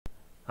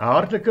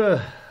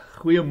Hartlike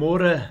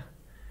goeiemôre.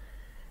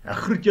 Ek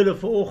groet julle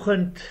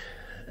vanoggend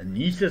in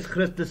Jesus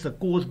Christus se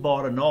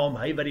kosbare naam,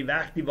 hy wat die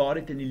weg, die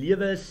waarheid en die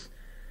lewe is.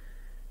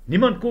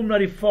 Niemand kom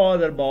na die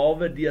Vader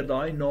behalwe deur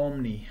daai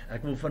naam nie.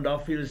 Ek wil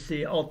vandag vir julle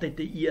sê,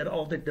 altyd 'n eer,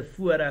 altyd 'n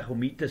voorreg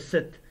om hier te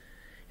sit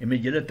en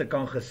met julle te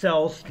kan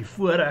gesels, die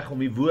voorreg om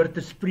die woord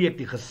te spreek,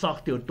 die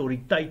gesag, die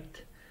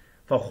autoriteit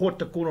van God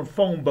te kon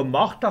ontvang, om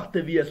bemagtig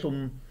te wees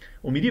om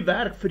hierdie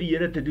werk vir die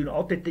Here te doen,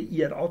 altyd 'n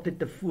eer,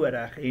 altyd 'n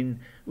voorreg en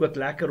ook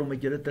lekker om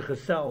met julle te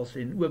gesels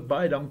en ook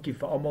baie dankie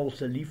vir almal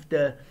se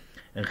liefde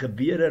en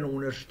gebede en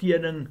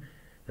ondersteuning.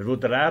 Dit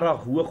word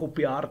regtig hoog op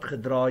die hart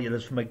gedra. Julle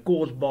is vir my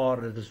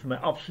kosbaar, dit is vir my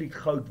absoluut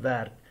goud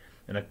werd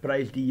en ek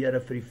prys die Here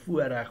vir die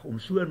voorreg om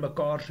so in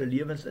mekaar se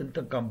lewens in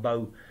te kan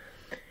bou.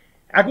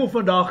 Ek wil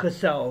vandag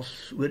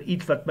gesels oor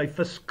iets wat my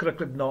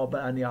verskriklik naby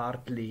aan die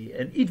hart lê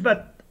en iets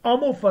wat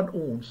almal van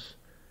ons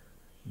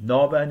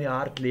naby aan die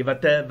hart lê,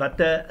 wat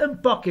 'n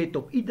impak het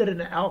op ieder en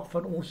elk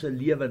van ons se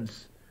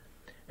lewens.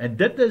 En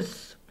dit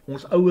is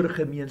ons ouer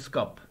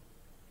gemeenskap.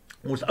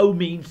 Ons ou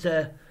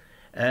mense,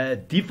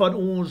 die van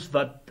ons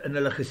wat in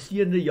hulle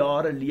geseende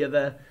jare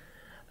lewe.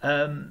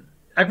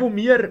 Ek wil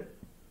meer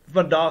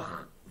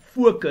vandag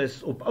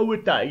fokus op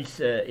ouer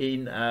huise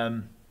en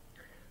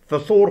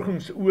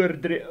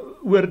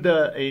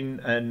versorgingsoorde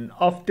en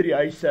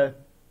aftreehuise.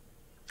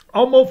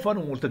 Almal van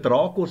ons, dit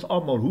raak ons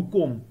almal.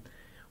 Hoekom?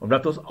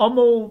 Omdat ons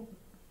almal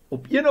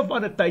op een of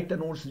ander tyd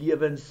in ons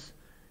lewens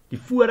die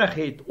voorreg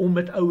het om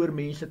met ouer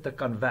mense te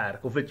kan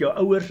werk. Of dit jou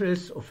ouers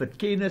is, of dit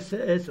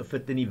kennisse is, of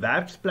dit in die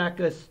werksplek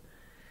is.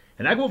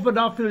 En ek wil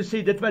vandag vir julle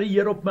sê, dit wat die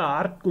Here op my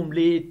hart kom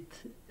lê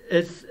het,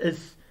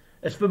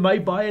 is vir my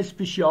baie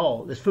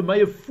spesiaal. Dit is vir my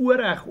 'n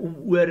voorreg om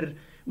oor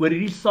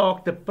hierdie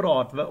saak te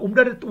praat,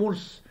 omdat dit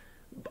ons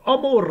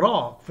almal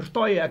raak,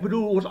 verstaan jy? Ek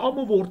bedoel, ons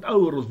almal word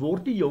ouer, ons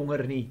word nie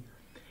jonger nie.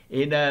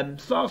 En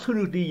slags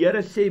genoeg, die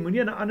Here sê, moenie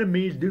aan 'n ander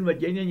mens doen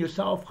wat jy nie aan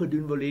jouself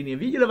gedoen wil hê nie.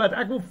 Weet julle wat,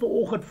 ek wil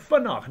vanoggend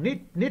vinnig,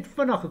 net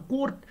vinnig 'n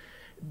kort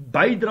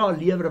bydra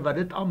lewer wat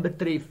dit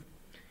aanbetref.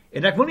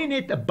 En ek wil nie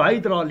net 'n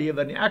bydra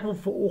lewer nie, ek wil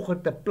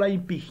vanoggend 'n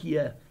pleintjie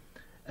gee.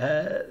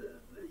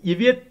 Jy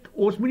weet,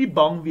 ons moenie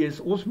bang wees,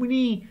 ons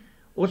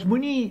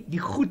moenie die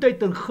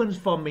goedheid en guns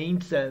van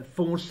mense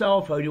vir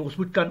onsself hou nie, ons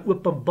moet kan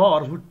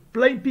openbaar, ons moet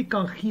pleintjie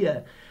kan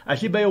gee,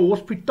 as jy by 'n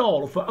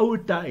hospitaal, of 'n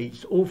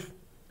ouerhuis, of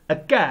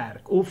 'n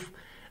kerk, of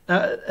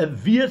 'n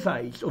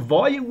weeshuis, of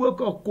waar jy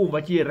ook al kom,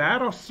 wat jy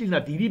regtig sien,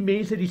 dat hierdie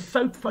mense die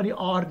sout van die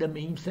aarde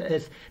mense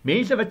is,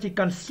 mense wat jy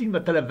kan sien,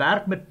 wat hulle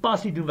werk met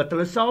passie doen, wat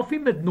hulle self nie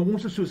met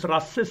nonsens soos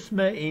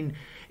rasisme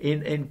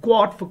en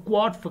kwaad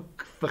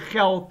vir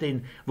geld,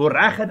 en wil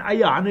reg in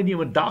eie hande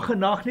neem, en dag en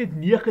nag net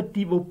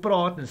negatief wil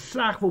praat, en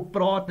sleg wil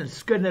praat, en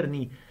skinder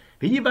nie.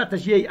 Weet jy wat,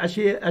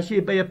 as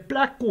jy by 'n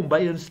plek kom,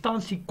 by 'n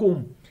instansie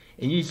kom,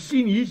 en jy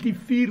sien, hier is die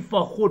vuur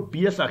van God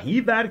besig,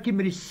 hier werk jy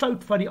met die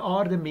sout van die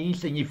aarde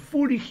mense, en jy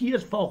voel die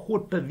gees van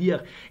God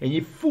beweeg, en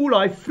jy voel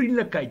die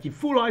vriendelikheid, jy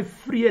voel die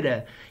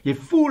vrede, jy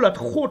voel dat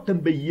God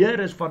in beheer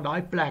is van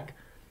die plek.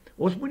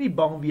 Ons moet nie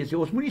bang wees,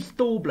 ons moet nie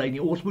stil bly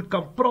nie, ons moet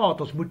kan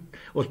praat,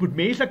 ons moet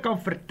mense kan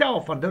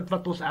vertel van dit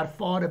wat ons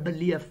ervaar en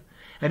beleef.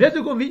 En dit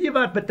ook om, weet jy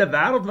wat, met 'n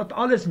wêreld wat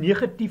alles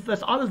negatief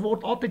is, alles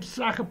word altyd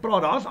sleg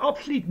gepraat, daar is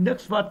absoluut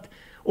niks wat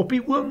op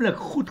die oomblik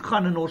goed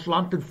gaan in ons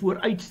land en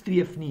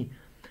vooruitstreef nie.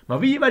 Maar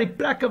weet jy wat, die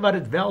plekke wat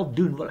dit wel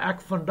doen, wil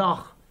ek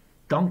vandag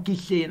dankie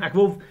sê, en ek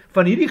wil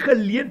van hierdie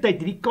geleentheid,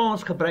 hierdie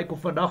kans gebruik om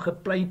vandag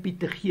 'n pleintjie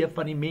te gee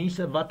van die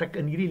mense wat ek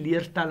in hierdie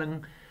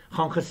leerstelling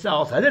gaan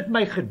gesels. Hulle het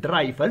my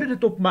gedryf, hulle het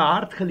dit op my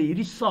hart gelê,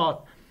 hierdie saad,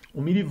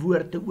 om hierdie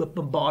woord te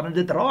openbaar, en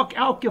dit raak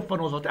elkeen van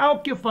ons, want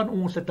elkeen van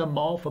ons het 'n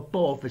ma of 'n pa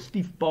of 'n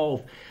stiefpa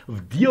of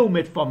deel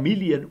met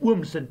familie en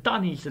ooms en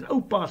tannies en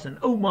oupas en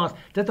oumas,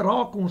 dit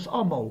raak ons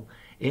almal.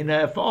 En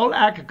veral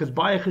ek is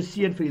baie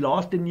geseën vir die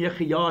laaste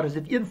 9 jaar, is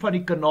dit een van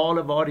die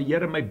kanale waar die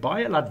Here my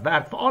baie laat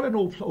werk, veral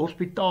in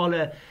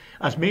hospitale,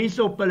 as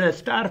mense op hulle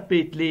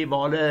sterfbed lê,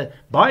 waar hulle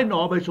baie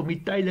naby is om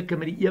die tydelike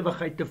met die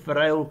ewigheid te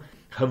verruil.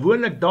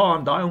 Gewoonlik daar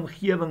in daai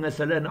omgewing is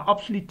hulle in 'n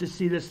absolute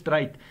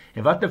sielestryd,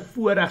 en wat 'n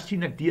voorreg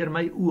sien ek deur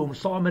my oë om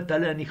saam met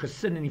hulle in die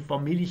gesin en die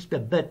families te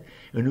bid,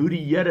 en hoe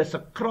die Here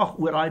se krag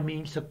oor daai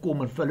mense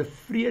kom en vir hulle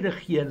vrede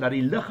gee, en dat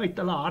die lig uit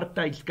hulle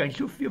harte uitskyn,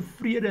 soveel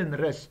vrede en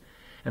rus,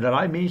 en dat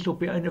daai mense op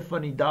die einde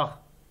van die dag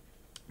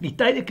die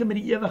tydelike met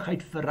die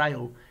ewigheid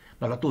verruil,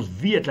 maar dat ons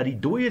weet dat die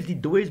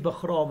dooies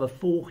begrawe,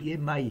 volg jy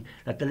my,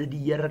 dat hulle die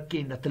Here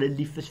ken, dat hulle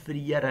lief is vir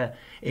die Here,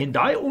 en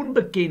daai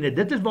onbekende,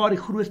 dit is waar die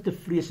grootste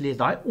vrees lê,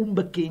 daai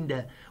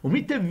onbekende, om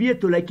nie te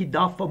weet hoe lyk die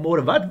dag van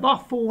môre, wat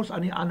wag vir ons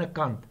aan die ander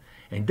kant,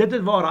 en dit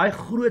is waar daai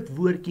groot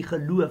woordjie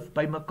geloof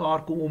by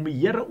mekaar kom, om die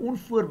Here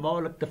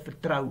onvoorwaardelik te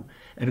vertrou,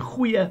 in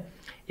goeie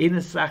en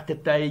in slegte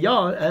tye.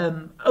 Ja,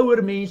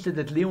 ouer mense,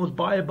 dit lê ons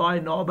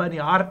baie naby aan die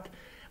hart,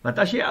 want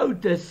as jy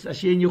oud is,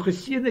 as jy in jou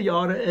geseende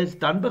jare is,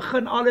 dan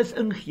begin alles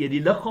ingee,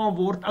 die liggaam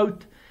word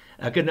oud.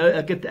 Ek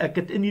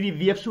het in hierdie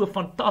week so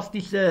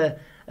fantastiese,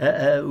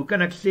 hoe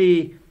kan ek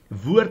sê,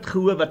 woord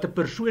gehoor, wat 'n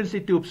persoon sê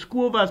toe op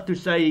skool was, toe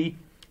sy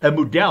 'n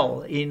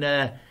model,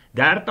 en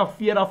 30,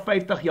 40,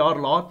 50 jaar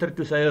later,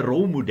 toe sy 'n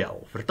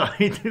rolmodel,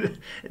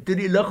 toe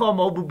die liggaam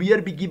al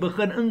probeer bietjie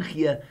begin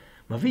ingee.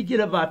 Maar weet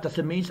julle wat, as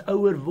 'n mens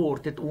ouer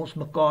word, het ons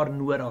mekaar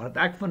nodig. Dat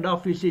ek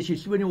vandag vir jou sê, as jy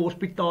so in die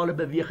hospitale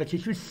beweeg, as jy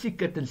so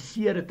siek het en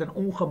seer het en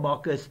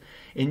ongemak is,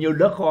 en jou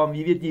liggaam,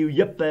 jy weet, jou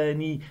heupe en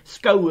die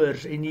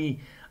skouers en die,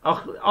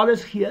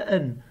 alles gee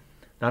in,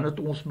 dan het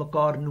ons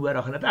mekaar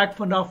nodig. En dat ek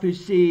vandag vir jou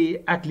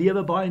sê, ek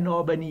lewe baie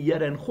naby in die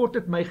Here, en God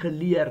het my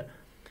geleer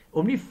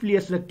om nie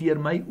vleeslik deur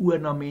my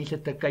oë na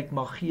mense te kyk,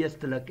 maar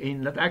geestelik.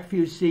 En dat ek vir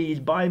jou sê, hier's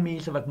baie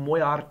mense wat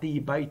mooi harte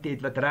hier buite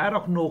het, wat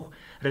regtig nog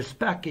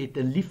respek het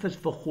en lief is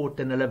vir God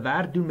en hulle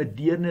werk doen met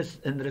deernis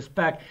en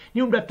respek.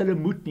 Nie omdat hulle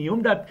moet nie,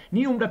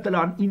 nie omdat hulle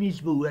aan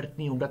unies behoort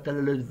nie, omdat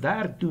hulle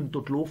werk doen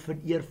tot lof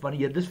en eer van die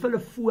Here. Dis vir hulle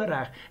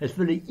voorreg, is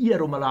vir hulle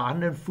eer om hulle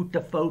hande en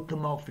voete vuil te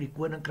maak vir die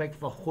koninkryk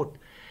van God.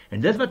 En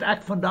dis wat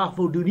ek vandag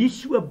wil doen, nie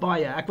so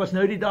baie. Ek was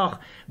nou die dag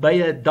by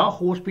 'n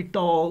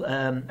daghospitaal,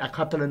 ek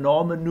gaan hulle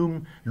name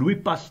noem,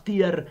 Louis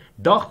Pasteur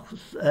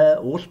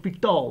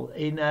daghospitaal,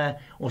 en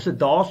ons het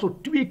daar so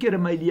 2 keer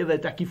in my lewe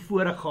het ek die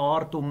voorreg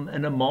gehad om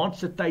in 'n maand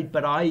se tyd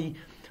by daai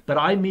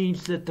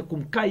mense te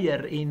kom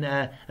kuier, en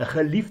 'n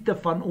geliefde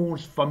van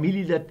ons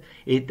familielid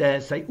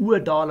het sy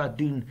oë daar laat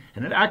doen,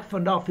 en ek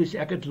vandag sê,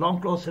 ek het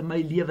lanklaas in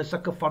my lewe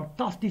sulke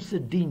fantastiese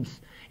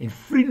diens en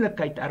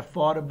vriendelikheid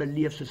ervaar en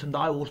beleef, soos in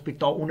daai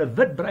hospitaal, onder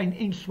wit, bruin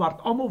en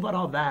swart, almal wat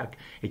daar werk,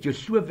 het jou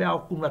so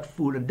welkom wat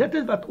voel, en dit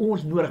is wat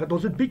ons nodig het,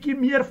 ons het bietjie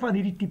meer van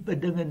hierdie tipe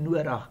dinge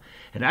nodig,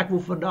 en ek wil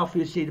vandag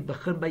vir jou sê, dit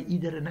begin by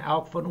ieder en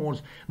elk van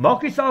ons,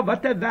 maak nie saak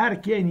wat 'n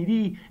werk jy in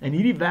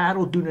hierdie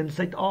wêreld doen, in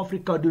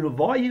Suid-Afrika doen, of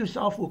waar jy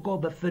jouself ook al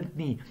bevind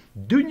nie,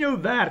 doen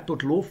jou werk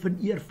tot lof en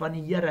eer van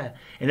die Here,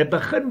 en dit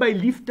begin by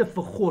liefde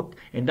vir God,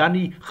 en dan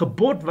die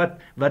gebod wat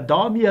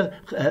daarmee,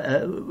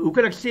 hoe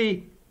kan ek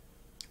sê,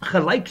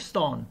 gelyk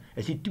staan,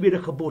 is die tweede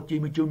gebod, jy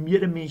moet jou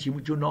medemens, jy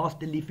moet jou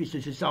naaste lief hê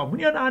soos jouself,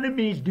 moenie aan 'n ander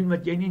mens doen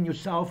wat jy nie in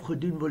jouself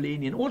gedoen wil hê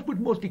nie, en ons moet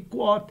mos die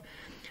kwaad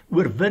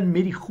oorwin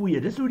met die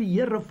goeie, dis hoe die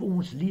Here vir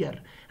ons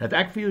leer, dat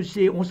ek vir jou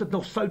sê, ons het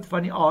nog sout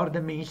van die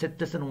aarde mense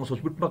tussen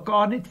ons moet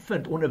mekaar net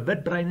vind, onder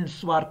wit, bruin en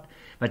swart,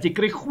 want jy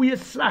kry goeie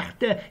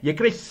slegte, jy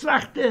kry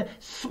slegte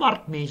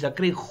swart mense, jy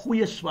kry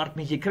goeie swart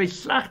mense, jy kry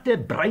slegte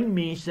bruin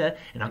mense,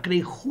 en dan kry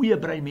jy goeie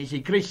bruin mense,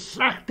 jy kry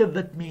slegte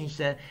wit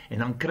mense, en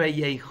dan kry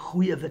jy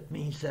goeie wit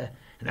mense,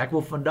 en ek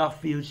wil vandag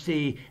vir jou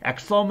sê, ek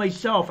sal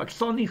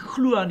nie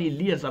glo aan die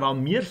lees, dat daar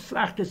meer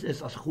slegtes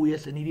is as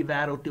goeies in hierdie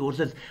wêreld, ons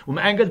is,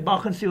 Angus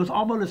Baggen sê, ons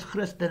almal is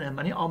Christene,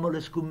 maar nie almal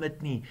is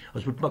commit nie,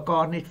 ons moet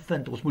mekaar net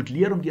vind, ons moet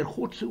leer om deur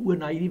God se oë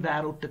na hierdie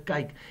wêreld te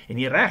kyk, en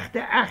die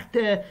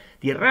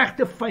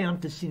regte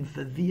vyand te sien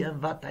vir wie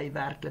en wat hy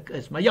werklik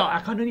is. Maar ja,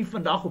 ek gaan nou nie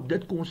vandag op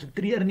dit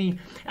konsentreer nie.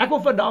 Ek wil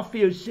vandag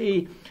vir jou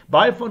sê,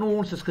 baie van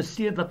ons is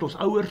geseend dat ons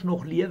ouers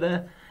nog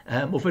lewe,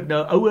 of dit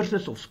nou ouers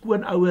is of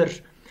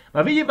skoonouers.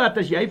 Maar weet jy wat,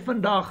 as jy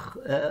vandag,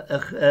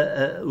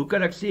 hoe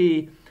kan ek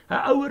sê,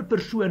 'n ouer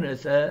persoon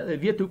is,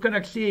 weet, hoe kan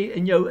ek sê,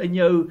 in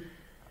jou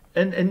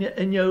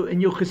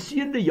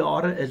geseende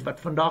jare is, wat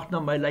vandag na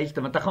my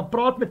luister, want ek gaan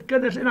praat met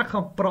kinders, en ek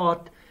gaan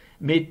praat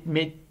met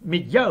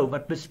jou,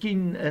 wat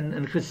miskien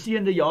in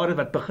geseende jare,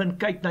 wat begin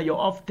kyk na jou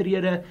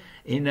aftrede,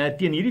 en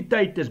teen hierdie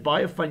tyd is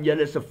baie van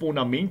julle se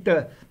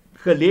fondamente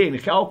gelê, en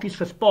geldjies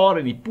gespaar,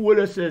 en die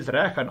polisse is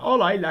reg, en al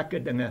die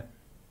lekker dinge.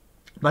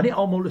 Maar nie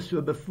almal is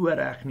so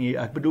bevoorreg nie,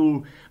 ek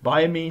bedoel,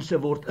 baie mense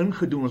word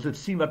ingedoen, ons het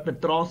sien wat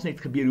met Transnet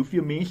gebeur,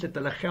 hoeveel mense het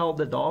hulle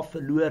gelde daar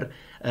verloor,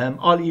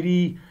 al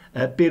hierdie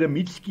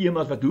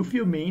piramidskemas, wat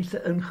hoeveel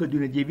mense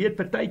ingedoen het, jy weet,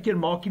 partykeer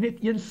maak jy net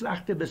een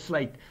slegte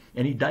besluit,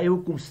 en die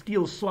duiwel kom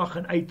steel, slag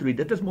en uitroei,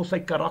 dit is mos sy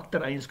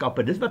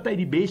karaktereienskappe, dis wat hy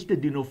die beste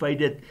doen, of hy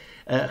dit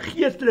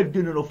geestelik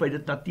doen, en of hy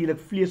dit natuurlik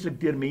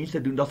vleeslik deur mense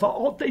doen, daar sal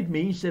altyd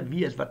mense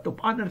wees, wat op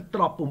ander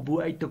trap om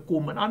bo uit te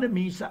kom, en ander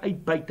mense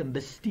uitbuit en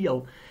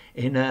besteel,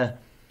 en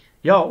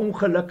ja,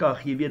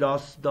 ongelukkig, jy weet,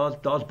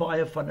 daar's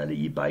baie van hulle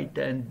hier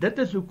buite, en dit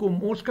is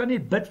hoekom, ons kan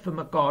net bid vir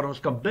mekaar,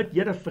 ons kan bid,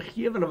 Here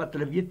vergewe hulle, wat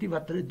hulle weet nie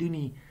wat hulle doen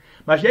nie,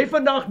 maar as jy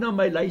vandag na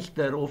my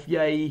luister, of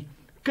jy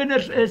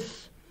kinders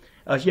is,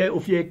 of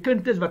jy 'n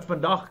kind is wat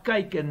vandag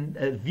kyk, en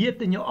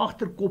weet in jou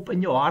agterkop,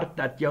 in jou hart,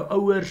 dat jou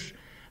ouers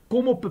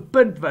kom op 'n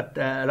punt wat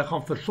hulle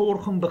gaan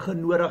versorging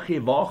begin nodig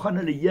hê, waar gaan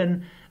hulle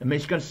heen, en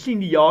mens kan sien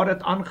die jare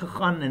het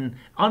aangegaan en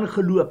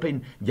aangeloop,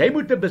 en jy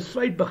moet 'n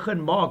besluit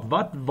begin maak,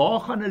 waar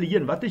gaan hulle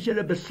heen, wat is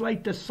julle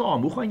besluite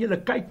saam, hoe gaan julle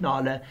kyk na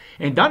hulle,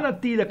 en dan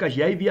natuurlik as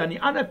jy weer aan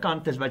die ander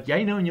kant is, wat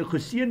jy nou in jou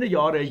geseende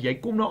jare is, jy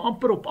kom nou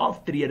amper op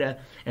aftrede,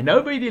 en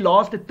nou by die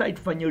laaste tyd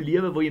van jou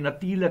lewe, wil jy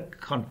natuurlik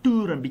gaan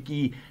toer, en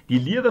bietjie die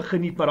lewe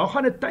geniet, maar daar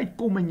gaan 'n tyd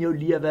kom in jou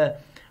lewe,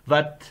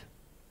 wat,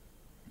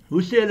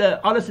 hoe sê hulle,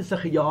 alles is 'n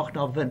gejaag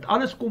na wind,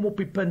 alles kom op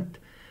die punt,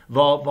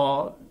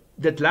 waar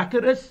dit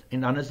lekker is,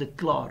 en dan is dit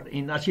klaar,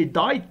 en as jy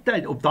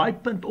op daai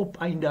punt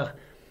opeindig,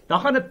 dan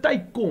gaan 'n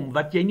tyd kom,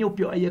 wat jy nie op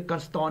jou eie kan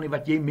staan nie,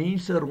 wat jy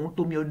mense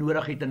rondom jou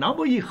nodig het, en dan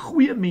wil jy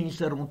goeie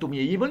mense rondom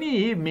jou, jy wil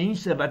nie hê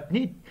mense wat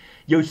net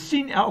jou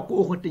sien elke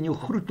oggend en jou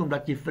groet,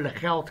 omdat jy vir hulle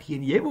geld gee,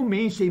 en jy wil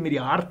mense hê met die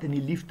hart en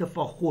die liefde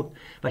van God,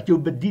 wat jou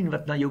bedien,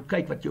 wat na jou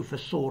kyk, wat jou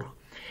versorg.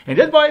 En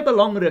dit is baie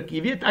belangrik,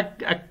 jy weet,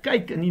 ek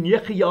kyk in die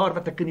 9 jaar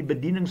wat ek in die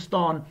bediening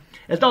staan,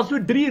 is daar so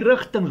 3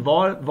 rigtings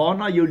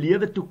waarna jou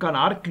lewe toe kan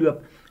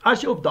hardloop,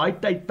 as jy op daai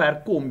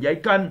tydperk kom. Jy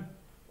kan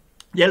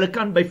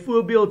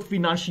byvoorbeeld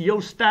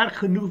finansieel sterk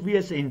genoeg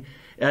wees en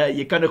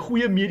jy kan 'n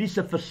goeie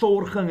mediese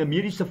versorging, 'n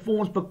mediese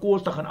fonds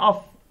bekostig en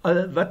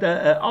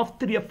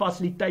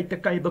aftreefasiliteite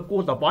kan jy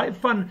bekostig.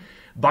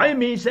 Baie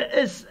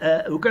mense is,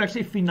 hoe kan ek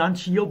sê,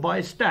 finansieel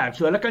baie sterk.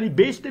 So hulle kan die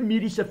beste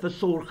mediese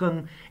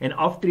versorging en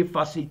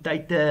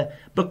aftreefasiliteite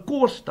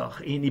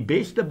bekostig en die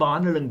beste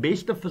behandeling,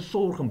 beste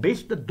versorging,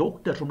 beste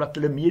dokters, omdat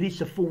hulle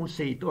mediese fonds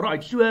het.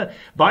 Alright, so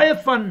baie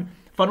van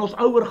ons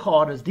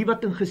ouergades, die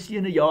wat in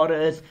geseende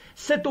jare is,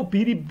 sit op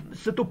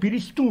hierdie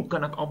stoel,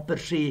 kan ek amper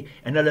sê,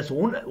 en hulle is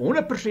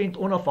 100%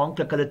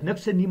 onafhanklik, hulle het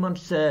niks in niemand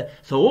se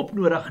hulp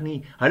nodig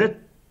nie, hulle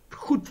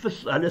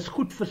is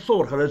goed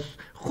versorg, hulle is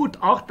goed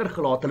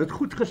agtergelaat, hulle het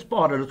goed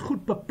gespaar, hulle het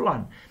goed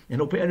beplan,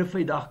 en op die einde van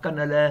die dag kan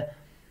hulle,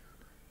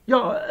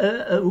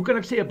 hoe kan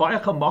ek sê, 'n baie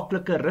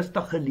gemaklike,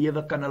 rustige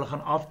lewe kan hulle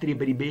gaan aftree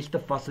by die beste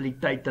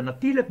fasiliteite,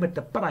 natuurlik met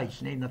 'n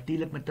prys,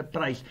 natuurlik met 'n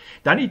prys.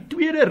 Dan die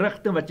tweede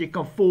rigting wat jy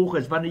kan volg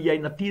is wanneer jy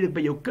natuurlik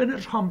by jou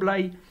kinders gaan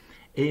bly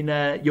en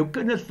jou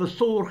kinders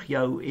versorg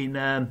jou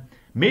en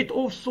met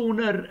of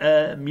sonder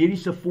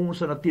mediese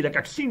fondse natuurlik.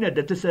 Ek sien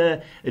dit is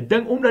 'n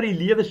ding omdat die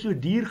lewe so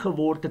duur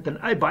geword het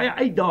en baie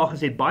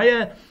uitdagings het.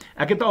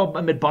 Ek het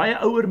al met baie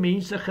ouer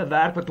mense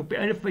gewerk wat op die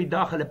einde van die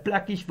dag hulle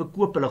plekkies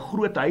verkoop, hulle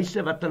groot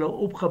huise wat hulle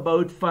opgebou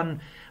het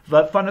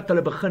vandat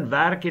hulle begin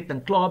werk het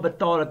en klaar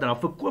betaal het, en dan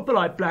verkoop hulle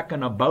daai plek en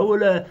dan bou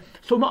hulle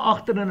sommer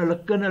agter in hulle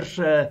kinders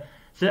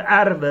se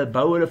erwe,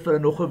 bou hulle vir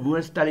nog 'n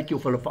woonstelletjie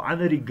of hulle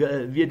verander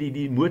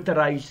die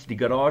motorhuis, die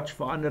garage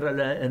verander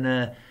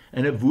hulle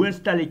in 'n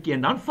woonstelletjie,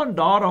 en dan van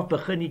daar af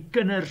begin die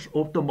kinders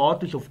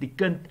outomaties of die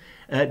kind,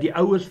 die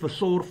ouers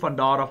versorg van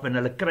daar af, en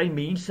hulle kry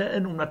mense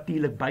in om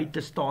natuurlik by te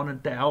staan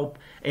en te help,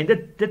 en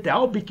dit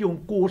help bietjie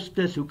om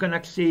kostes, hoe kan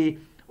ek sê,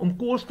 om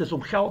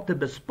geld te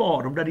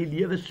bespaar, omdat die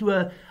lewe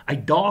so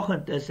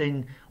uitdagend is,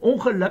 en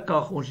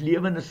ongelukkig ons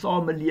lewe in 'n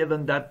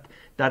samelewing dat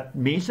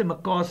mense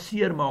mekaar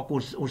seermaak,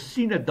 ons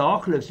sien dit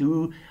daagliks,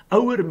 hoe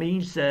ouer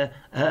mense,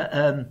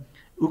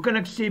 hoe kan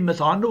ek sê,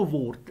 mishandel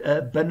word,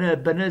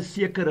 binne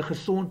sekere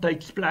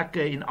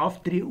gesondheidsplekke en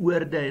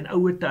aftreeoorde en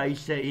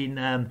ouerhuise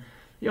en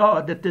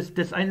dit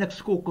is eintlik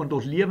skokkend.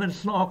 Ons lewe in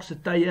snaakse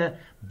tye,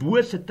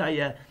 bose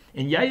tye,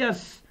 en jy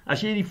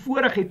as jy die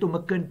voorreg het om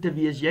 'n kind te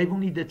wees, jy wil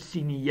nie dit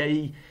sien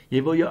nie,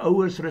 jy wil jou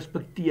ouers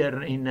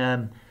respekteer,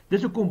 en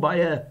dis hoekom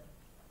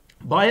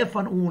baie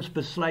van ons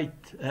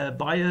besluit,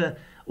 baie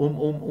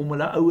om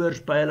hulle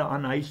ouers by hulle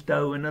aan huis te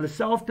hou en hulle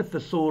self te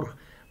versorg,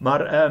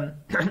 maar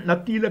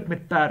natuurlik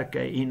met perke,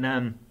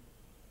 en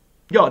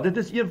dit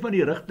is een van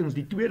die rigtings,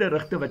 die tweede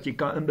rigting wat jy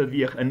kan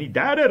inbeweeg. En die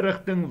derde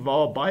rigting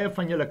waar baie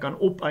van julle kan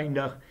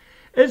opeindig,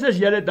 is as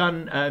julle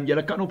dan,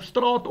 julle kan op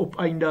straat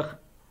opeindig,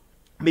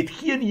 met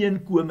geen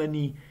inkomste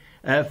nie,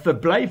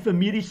 verblyf vir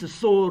mediese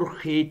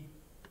sorg het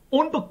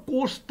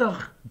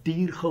onbekostig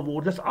duur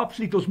geword. Dis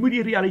absoluut, ons moet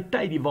die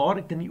realiteit, die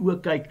waarheid in die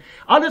oë kyk.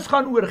 Alles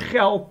gaan oor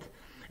geld.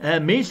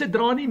 Mense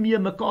dra nie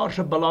meer mekaar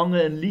se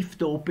belange en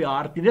liefde op die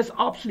hart nie. Dis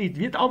absoluut,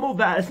 weet almal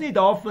weg, is nie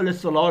daar vir hulle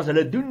salaris,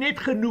 hulle doen net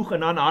genoeg en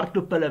dan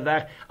hardloop hulle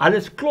weg. Hulle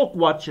is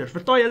clockwatchers,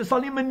 verstaan jy, hulle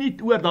sal nie 'n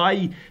minuut oor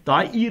daai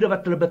ure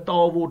wat hulle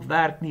betaal word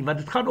werk nie, want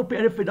dit gaan op die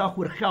einde van die dag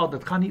oor geld,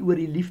 dit gaan nie oor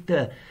die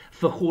liefde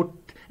vir God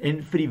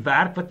en vir die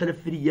werk wat hulle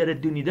vir die Here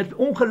doen nie. Dit is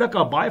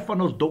ongelukkig baie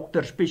van ons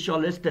dokters,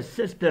 spesialiste,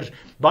 susters,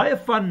 baie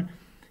van,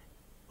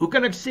 hoe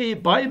kan ek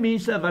sê, baie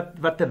mense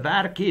wat 'n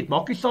werk het,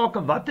 maak nie saak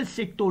in watter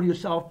sektor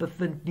jouself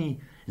bevind nie,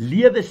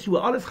 lewe so,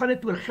 alles gaan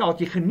net oor geld,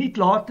 jy geniet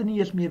later nie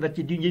eers meer wat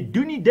jy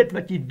doen nie dit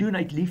wat jy doen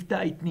uit liefde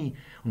uit nie,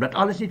 omdat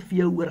alles net vir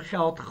jou oor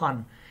geld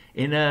gaan.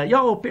 En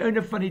op die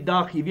einde van die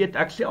dag, jy weet,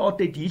 ek sê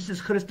altyd,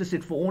 Jesus Christus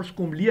het vir ons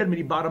kom leer met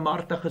die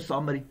barmhartige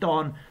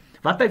Samaritaan,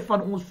 wat hy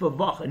van ons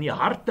verwag, in die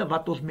harte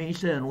wat ons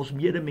mense en ons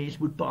medemens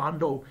moet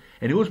behandel,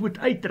 en hoe ons moet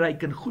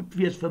uitreik en goed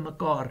wees vir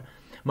mekaar.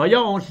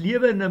 Maar ons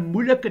lewe in 'n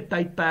moeilike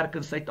tydperk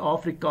in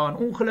Suid-Afrika, en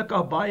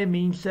ongelukkig baie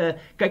mense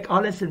kyk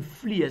alles in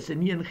vlees en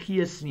nie in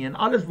gees nie, en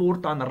alles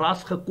word aan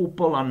ras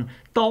gekoppel, aan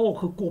taal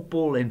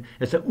gekoppel, en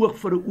is 'n oog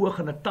vir 'n oog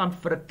en 'n tand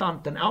vir 'n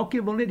tand, en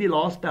elkeen wil net die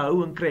laaste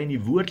houding kry en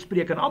die woord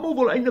spreek, en almal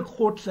wil eintlik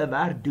God se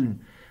werk doen.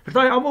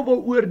 Verstaan jy, almal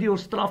wil oordeel,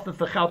 straffe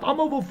vir geld,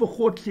 almal wil vir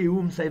God sê hoe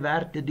om sy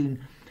werk te doen.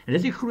 En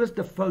dis die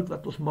grootste fout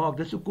wat ons maak,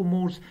 dis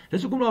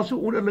hoekom daar so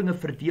onderlinge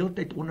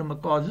verdeeldheid onder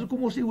mekaar, dis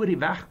hoekom ons nie oor die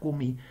weg kom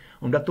nie,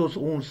 omdat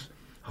ons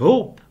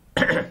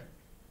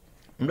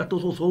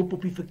hulp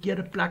op die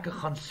verkeerde plekke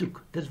gaan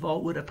soek, dis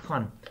waaroor dit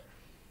gaan.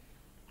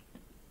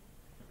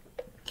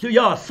 So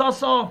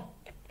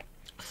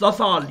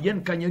Sassa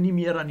alleen kan jou nie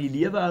meer aan die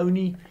lewe hou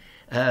nie,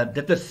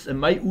 dit is in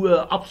my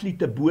oë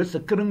absolute bose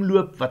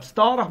kringloop, wat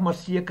stadig maar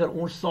seker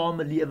ons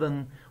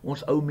samelewing,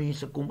 ons ou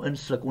mense kom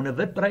insluk, onder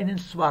wit, bruin en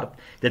swart.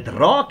 Dit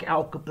raak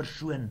elke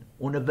persoon,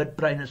 onder wit,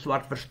 bruin en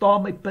swart.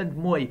 Verstaan my punt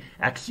mooi,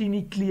 ek sien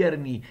nie kleur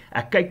nie,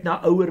 ek kyk na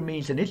ouer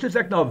mense, net soos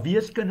ek na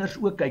weeskinders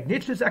ook kyk,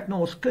 net soos ek na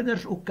ons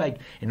kinders ook kyk,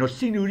 en ons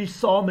sien hoe die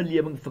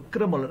samelewing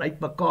verkrummel en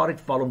uitmekaar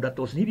uitval, omdat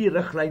ons nie die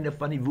riglyne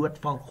van die woord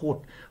van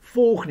God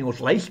volg nie, ons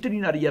luister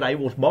nie na die Here,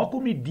 ons maak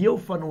hom nie deel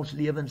van ons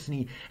lewens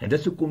nie, en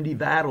dis hoekom die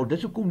wêreld,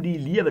 dis hoekom die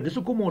lewe, dis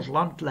hoekom ons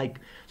land lyk,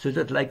 soos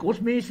dit lyk.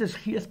 Ons mense is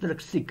geestelik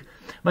siek.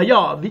 Maar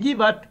ja, weet jy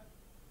wat,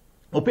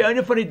 op die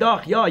einde van die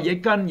dag, ja, jy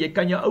kan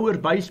jou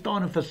ouers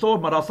bystaan en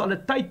versorg, maar daar sal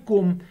 'n tyd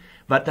kom,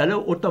 wat hulle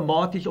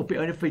outomaties op die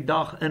einde van die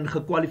dag in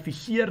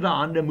gekwalifiseerde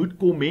hande moet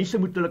kom, mense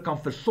moet hulle kan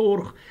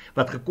versorg,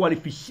 wat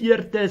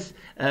gekwalifiseerd is,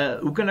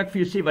 hoe kan ek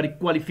vir jou sê, wat die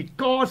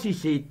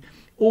kwalifikasies het,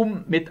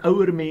 om met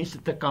ouer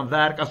mense te kan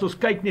werk. As ons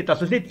kyk net,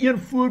 as ons net een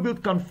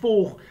voorbeeld kan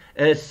volg,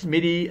 is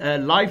met die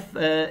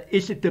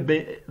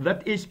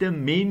wat is die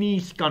many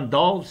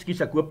skandaal,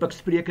 skus, ek hoop ek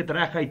spreek het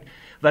reguit,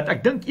 wat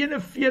ek dink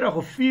 41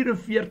 of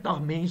 44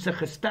 mense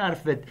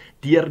gesterf het,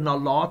 deur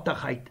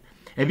nalatigheid.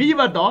 En weet jy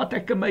wat, daar het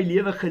ek in my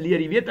lewe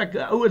geleer, jy weet ek,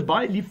 ou is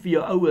baie lief vir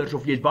jou ouers,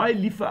 of jy is baie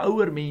lief vir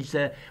ouer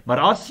mense, maar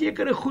daar is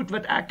sekere goed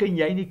wat ek en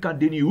jy nie kan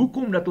doen nie,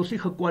 hoekom dat ons nie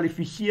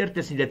gekwalifiseerd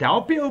is nie, dit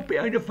help jou op die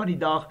einde van die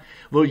dag,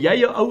 wil jy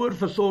jou ouer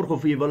versorg,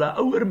 of jy wil 'n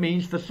ouer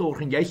mens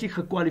versorg, en jy is nie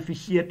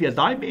gekwalifiseerd nie, as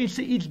daai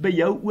mense iets by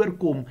jou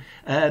oorkom,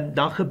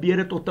 dan gebeur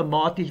dit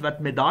outomaties,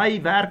 wat met daai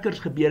werkers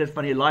gebeur het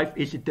van die life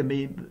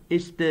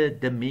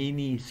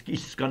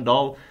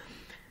skandaal,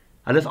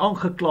 hulle is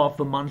aangekla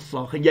vir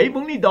manslag, en jy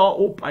wil nie daar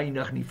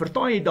opeindig nie,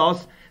 verstaan jy,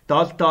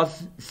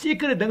 daar's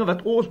sekere dinge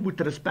wat ons moet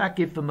respek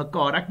hê vir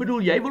mekaar, ek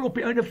bedoel, jy wil op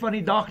die einde van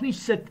die dag nie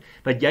sit,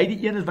 wat jy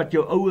die een is wat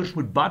jou ouers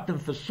moet bad en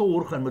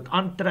versorg, en moet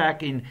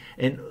aantrek,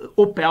 en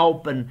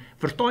ophelp, en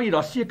verstaan jy,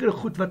 daar's sekere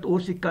goed wat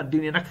ons nie kan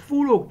doen, en ek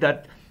voel ook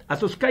dat,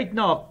 as ons kyk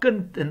na 'n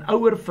kind en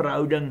ouer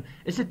verhouding,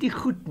 is dit nie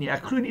goed nie,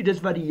 ek glo nie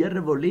dis wat die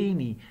Here wil hê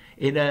nie,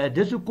 en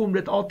dis hoekom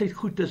dit altyd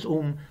goed is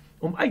om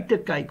uit te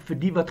kyk vir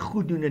die wat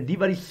goed doen, en die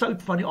wat die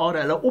sout van die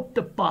aarde, hulle op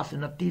te pas, en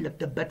natuurlik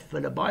te bid vir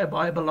hulle, baie,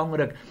 baie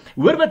belangrik.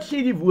 Hoor wat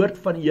sê die woord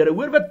van die Here,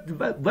 hoor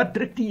wat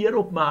druk die Here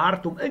op my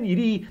hart, om in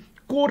hierdie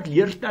kort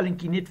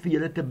leerstellingkie net vir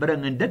julle te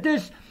bring, en dit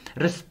is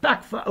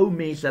respek vir ou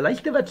mense.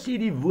 Luister wat sê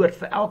die woord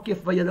vir elkeen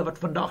van julle wat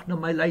vandag na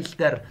my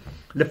luister.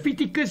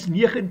 Levitikus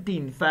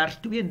 19 vers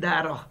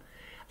 32.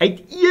 Uit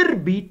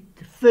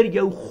eerbied vir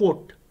jou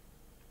God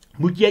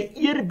moet jy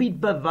eerbied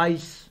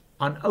bewys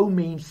aan ou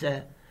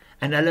mense,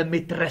 en hulle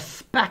met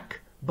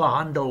respek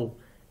behandel.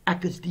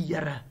 Ek is die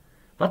Here.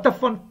 Wat 'n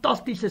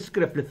fantastiese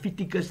skrif,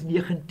 Levitikus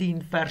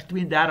 19 vers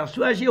 32.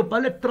 So as jy op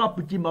hulle trap,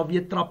 moet jy maar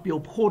weer trap jy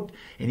op God,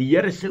 en die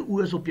Here se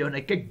oë is op jou, en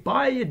hy kyk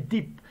baie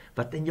diep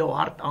wat in jou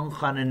hart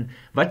aangaan, en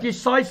wat jy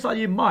saai sal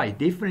jy maai,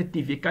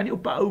 definitief, jy kan nie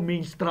op 'n ou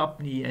mens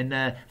trap nie, en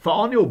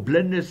veral nie op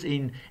blindes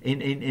en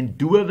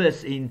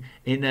dowes en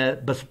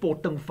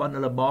bespotting van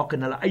hulle maak,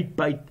 en hulle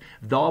uitbuit,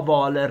 daar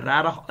waar hulle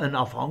regtig in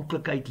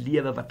afhanklikheid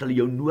lewe, wat hulle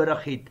jou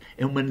nodig het,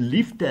 en om in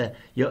liefde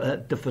jou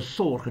te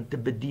versorg en te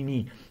bedien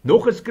nie.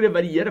 Nog 'n skrif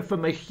wat die Here vir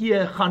my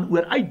gee, gaan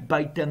oor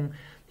uitbuiting,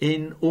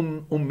 en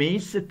om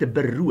mense te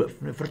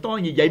beroof. Nou,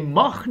 verstaan jy, jy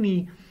mag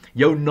nie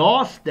jou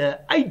naaste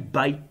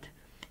uitbuit,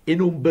 en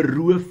hom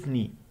beroof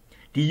nie.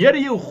 Die Here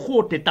jou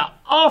God het 'n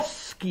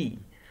afskie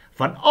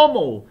van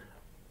almal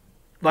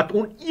wat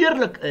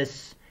oneerlik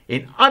is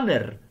en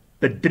ander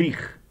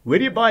bedrieg. Hoor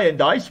jy baie, en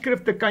daai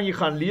skrifte kan jy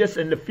gaan lees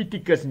in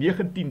Levitikus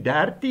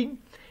 19:13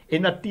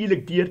 en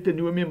natuurlik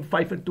Deuteronomium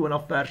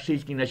 25 vers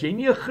 16. As jy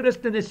nie 'n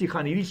Christen is, jy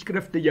gaan hierdie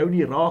skrifte jou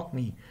nie raak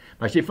nie.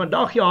 Maar as jy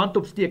vandag jou hand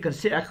opsteek en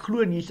sê ek glo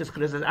in Jesus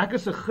Christus, ek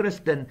is 'n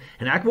Christen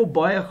en ek wil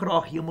baie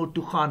graag hemel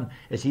toe gaan,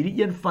 is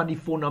hierdie een van die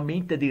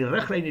fondamente, die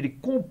riglyne, die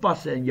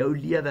kompasse in jou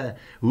lewe,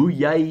 hoe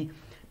jy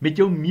met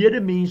jou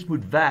medemens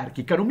moet werk.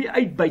 Jy kan hom nie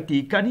uitbuit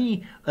nie, jy kan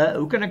nie,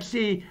 hoe kan ek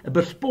sê, 'n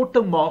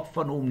bespotting maak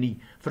van hom nie.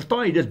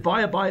 Verstaan jy, dis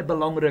baie, baie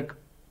belangrik,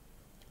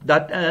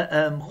 dat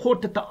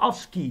God het 'n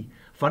afskie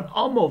van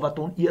almal wat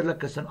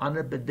oneerlik is en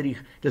ander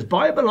bedrieg. Dis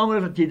baie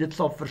belangrik dat jy dit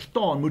sal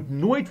verstaan, moet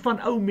nooit van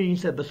ou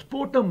mense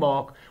bespotting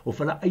maak, of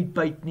hulle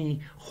uitbuit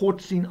nie.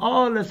 God sien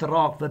alles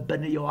raak wat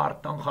binne jou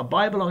hart aangaan.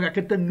 Baie belangrik, ek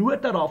het 'n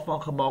nota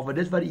daarvan gemaak, want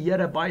dis wat die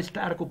Here baie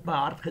sterk op my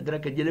hart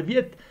gedruk het. Julle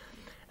weet,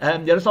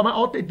 julle sal my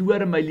altyd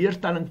hoor in my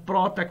leerstelling,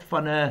 praat ek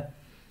van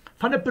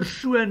 'n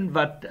persoon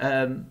wat,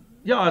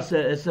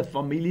 is 'n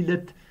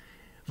familielid,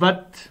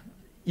 wat,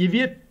 jy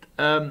weet,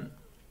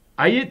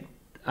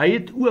 hy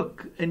het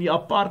ook in die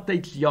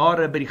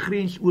apartheidsjare by die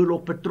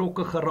grensoorlog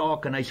betrokke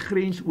geraak, en hy's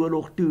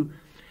grensoorlog toe,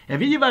 en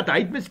weet jy wat, hy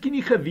het miskien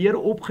nie gewere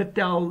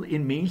opgetel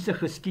en mense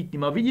geskiet nie,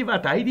 maar weet jy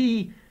wat, hy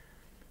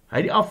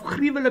het die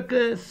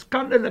afgruwelike,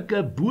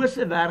 skandelike,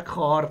 bose werk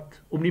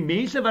gehad, om die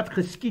mense wat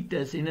geskiet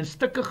is, en in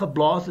stukke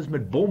geblaas is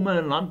met bomme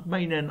en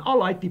landmyne, en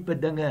al die tipe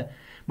dinge,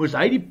 moes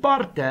hy die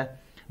parte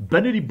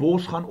binne die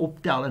bos gaan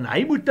optel, en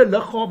hy moet 'n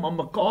liggaam aan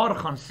mekaar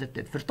gaan sit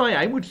het, verstaan jy,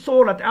 hy moet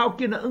sorg dat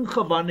elkeen 'n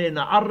ingewande en 'n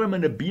arm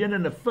en 'n been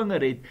en 'n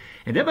vinger het,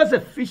 en dit was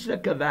 'n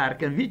vieslike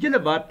werk, en weet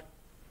julle wat,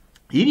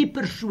 hierdie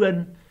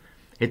persoon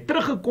het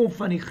teruggekom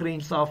van die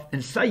grens af,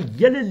 en sy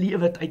hele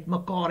lewe het uit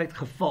mekaar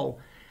uitgeval.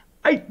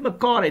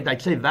 uitmekaar het. Hy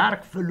het sy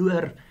werk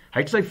verloor, hy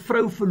het sy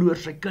vrou verloor,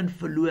 sy kind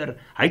verloor.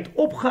 Hy het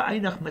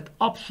opgeëindig met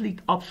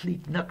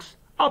absoluut niks.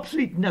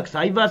 Absoluut niks.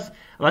 Hy was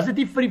dit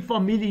nie vir die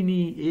familie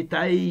nie, het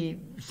hy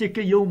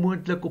seker heel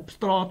moontlik op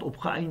straat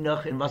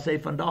opgeëindig en was hy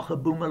vandag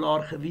 'n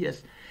boemelaar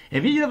gewees.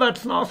 En weet julle wat,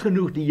 snaaks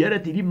genoeg, die Here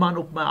het hierdie man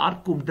op my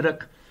hart kom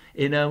druk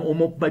en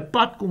om op my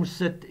pad kom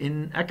sit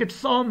en ek het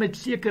saam met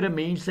sekere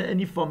mense in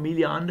die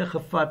familie hande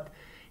gevat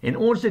en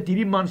ons het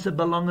hierdie man se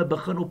belange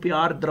begin op die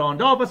hart dra. En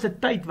daar was 'n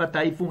tyd wat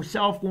hy vir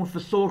homself kon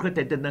versorg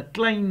het, in 'n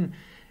klein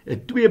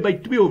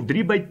 2x2 of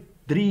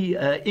 3x3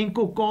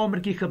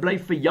 enkelkamertjie gebly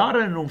vir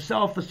jare en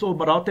homself versorg,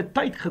 maar daar het 'n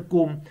tyd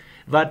gekom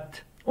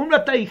wat,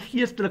 omdat hy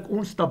geestelik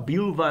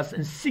onstabiel was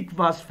en siek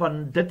was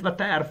van dit wat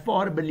hy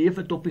ervaar beleef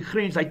het op die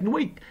grens, hy het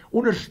nooit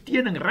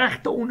ondersteuning,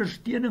 regte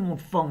ondersteuning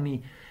ontvang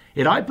nie,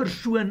 het daai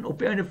persoon op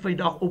die einde van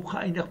die dag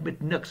opgeëindig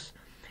met niks.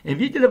 En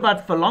weet julle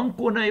wat, verlang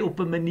kon hy op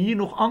 'n manier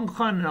nog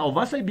aangaan, en al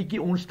was hy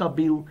bietjie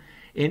onstabiel,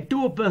 en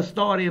toe op 'n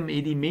stadium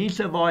het die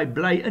mense waar hy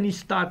bly in die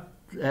stad,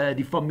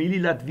 die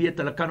familie laat weet,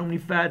 hulle kan hom nie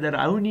verder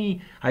hou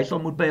nie, hy sal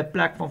moet by 'n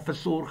plek van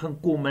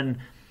versorging kom, en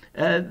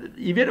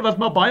jy weet, het was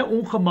maar baie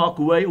ongemak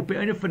hoe hy op die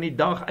einde van die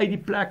dag uit die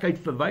plek uit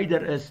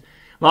verwyder is,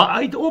 maar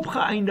hy het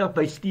opgeëindig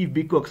by Steve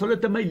Biko. Ek sal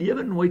dit in my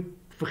lewe nooit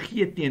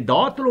vergeet nie, en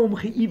daar het hulle hom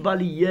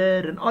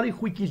geëvalueer en al die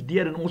goedjies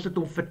deur, en ons het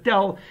hom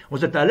vertel,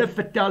 ons het hulle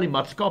vertel, die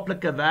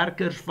maatskaplike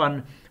werkers,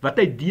 van wat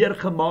hy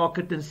deurgemaak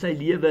het in sy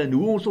lewe, en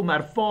hoe ons hom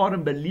ervaar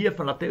en beleef,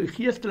 en dat hy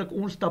geestelik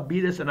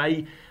onstabiel is, en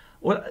hy,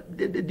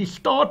 die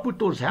staat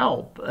moet ons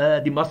help,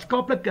 die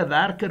maatskaplike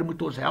werker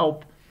moet ons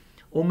help,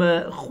 om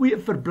 'n goeie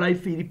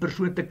verblyf vir hierdie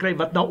persoon te kry,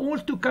 wat na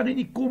ons toe kan hy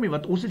nie kom nie,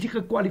 want ons is nie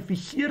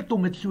gekwalifiseerd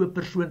om met so 'n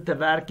persoon te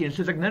werk nie. En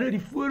soos ek nou die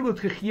voorbeeld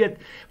gegee het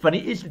van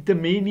die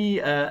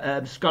Estemeni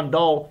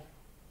skandaal,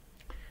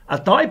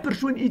 as daai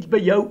persoon iets by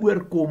jou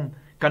oorkom,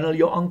 kan hulle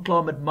jou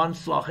aankla met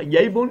manslag, en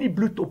jy wil nie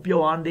bloed op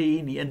jou hande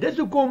hê nie. En dis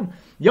hoekom,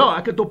 ja,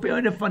 ek het op die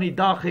einde van die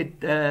dag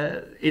het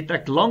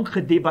ek lank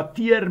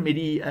gedebatteer met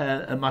die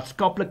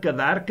maatskaplike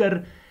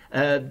werker.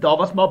 Daar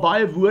was maar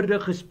baie woorde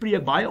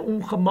gespreek, baie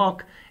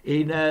ongemak,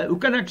 en hoe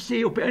kan ek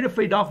sê, op die einde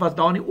van die dag was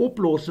daar nie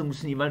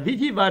oplossings nie, want weet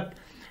jy wat,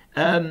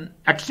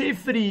 ek sê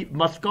vir die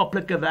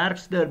maatskaplike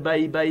werkster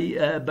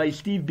by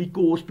Steve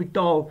Biko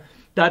Hospitaal,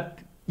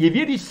 dat jy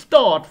weet die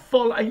staat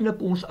val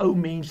eintlik ons ou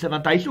mense,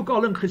 want hy is ook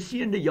al in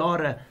geseende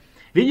jare.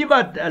 Weet jy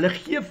wat, hulle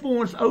gee vir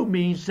ons ou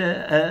mense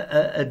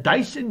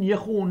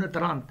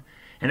R1900,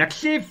 en ek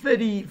sê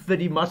vir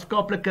die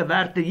maatskaplike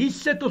werker, hier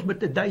sit ons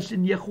met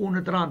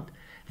R1900,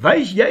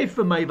 wys jy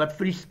vir my wat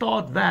vir die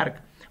staat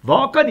werk,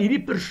 waar kan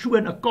hierdie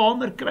persoon 'n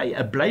kamer kry,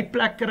 'n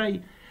blyplek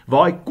kry,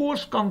 waar hy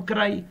kos kan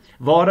kry,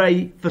 waar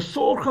hy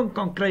versorging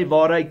kan kry,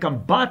 waar hy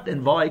kan bad,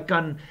 en waar hy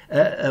kan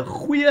 'n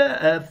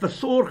goeie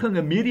versorging,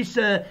 'n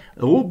mediese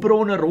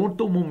hulpbronne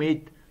rondom hom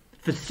het,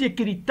 vir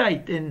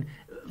sekuriteit, en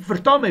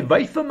verstaan my,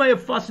 wys vir my 'n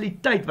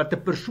fasiliteit wat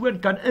 'n persoon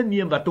kan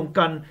inneem, wat hom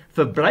kan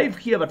verblyf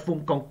gee, wat vir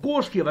hom kan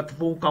kos gee, wat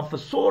vir hom kan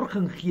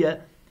versorging gee,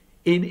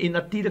 en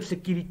natuurlik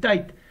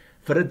sekuriteit,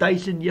 vir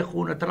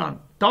R1900.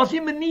 Daar's nie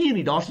 'n manier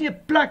nie, daar's nie 'n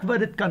plek wat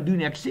dit kan doen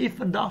nie. Ek sê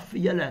vandag vir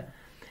julle,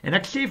 en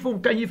ek sê vir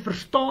hom, kan jy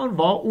verstaan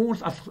waar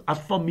ons as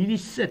familie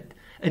sit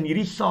in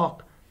hierdie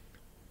saak?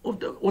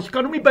 Ons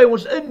kan hom nie by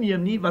ons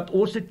inneem nie, want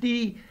ons het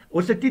nie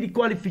die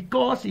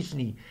kwalifikasies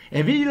nie.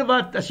 En weet julle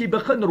wat, as jy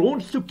begin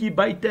rondsoek hier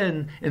buite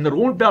en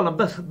rondbel, dan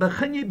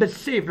begin jy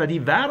besef dat die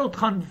wêreld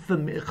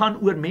gaan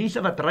oor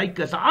mense wat ryk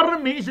is.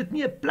 Arme mense het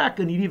nie 'n plek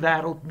in hierdie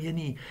wêreld meer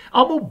nie.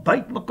 Almal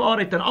byt mekaar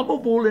uit, en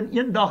almal wil in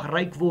een dag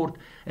ryk word,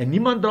 en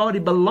niemand dra die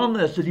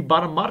belange, soos die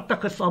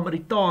barmhartige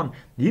Samaritaan,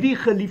 hierdie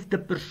geliefde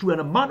persoon,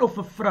 'n man of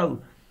 'n vrou,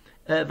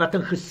 wat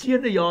in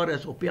geseende jare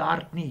is, op die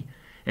hart nie.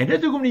 En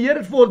dit hoekom die Here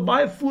het vir ons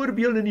baie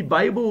voorbeelde in die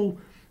Bybel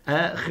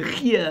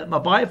gegee,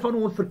 maar baie van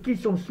ons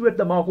verkies om so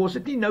te maak. Ons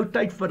het nie nou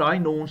tyd vir daai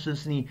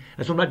nonsens nie.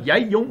 Is omdat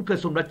jy jonk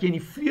is, omdat jy in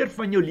die vleur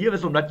van jou lewe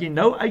is, omdat jy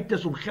nou uit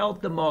is om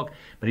geld te maak.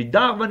 Maar die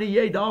dag wanneer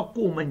jy daar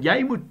kom, en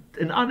jy moet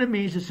in ander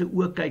mense se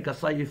oë kyk,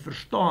 as jy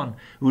verstaan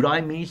hoe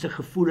daai mense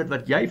gevoel het,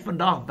 wat jy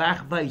vandag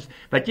wegwys,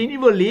 wat jy nie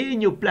wil hê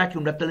in jou plek,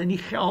 omdat hulle nie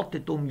geld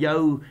het om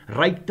jou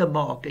ryk te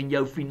maak, en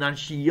jou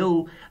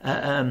finansiëel,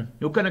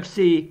 hoe kan ek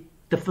sê,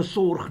 te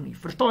versorg nie,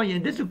 verstaan jy?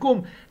 En dis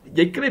hoekom,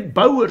 jy kry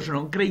bouers, en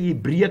dan kry jy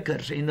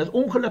brekers, en is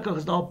ongelukkig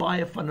is daar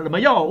baie van hulle,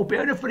 maar ja, op die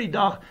einde van die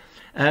dag,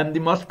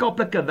 die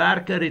maatskaplike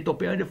werker het op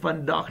die einde van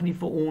die dag nie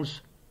vir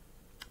ons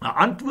 'n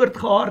antwoord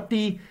gehad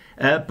nie.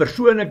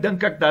 Persoonlik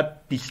dink ek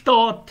dat die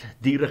staat,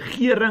 die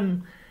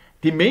regering,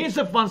 die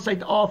mense van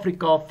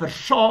Suid-Afrika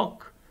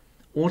versaak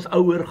ons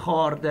ouer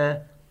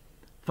garde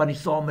van die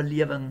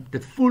samelewing.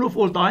 Dit voel of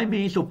ons daai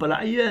mense op hulle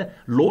eie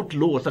lot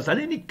los. As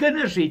hulle nie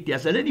kinders het nie,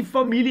 as hulle nie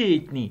familie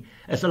het nie,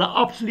 is hulle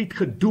absoluut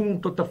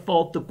gedoem tot 'n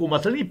val te kom.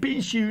 As hulle nie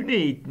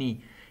pensioene het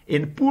nie,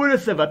 en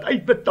polisse wat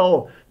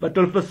uitbetaal, wat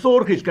hulle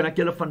versorg is, kan ek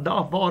julle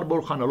vandag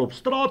waarborg, gaan hulle op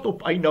straat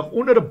opeindig,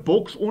 onder 'n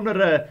boks,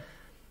 onder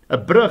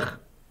 'n brug,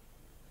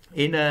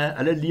 en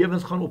hulle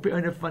lewens gaan op die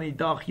einde van die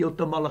dag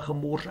heeltemal 'n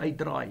gemors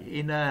uitdraai.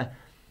 En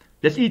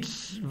dis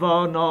iets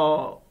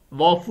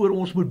waarvoor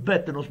ons moet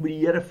bid, en ons moet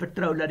die Here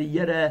vertrou, dat die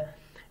Here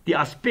die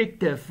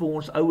aspekte vir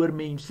ons ouer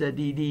mense,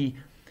 die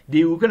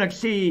hoe kan ek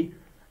sê,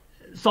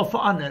 sal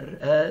verander,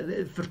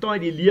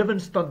 verstaan jy, die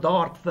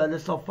lewensstandaard vir hulle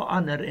sal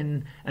verander,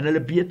 en hulle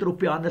beter op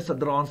die hande sal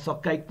dra en sal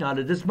kyk na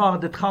hulle.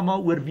 Dit gaan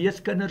maar oor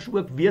weeskinders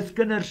ook,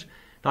 weeskinders,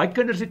 daai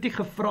kinders het nie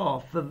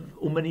gevra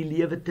om in die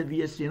lewe te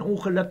wees, en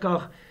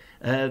ongelukkig,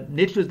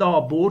 net soos daar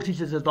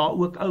aborsies is daar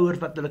ook ouers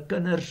wat hulle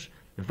kinders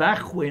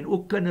weggooi, en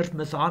ook kinders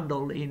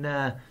mishandel, en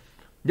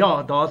ja,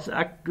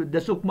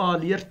 dis ook maar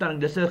 'n leerstelling,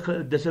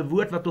 dis 'n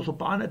woord wat ons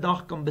op 'n ander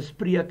dag kan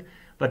bespreek,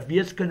 wat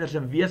weeskinders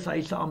en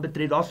weeshuise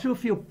aanbetref. Daar's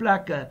soveel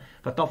plekke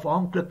wat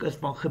afhanklik is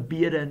van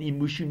gebede en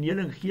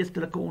emosionele en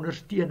geestelike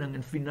ondersteuning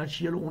en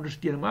finansiële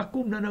ondersteuning. Maar ek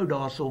kom nou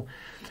daarso.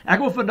 Ek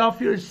wil vandag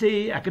vir julle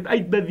sê, ek het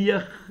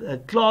uitbeweeg,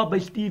 klaar by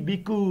Steve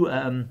Biko,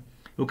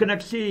 hoe kan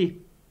ek sê,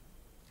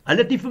 hulle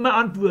het nie vir my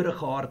antwoorde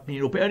gehad nie,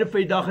 en op die einde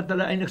van die dag het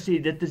hulle eintlik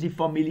sê, dit is die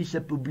familie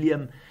se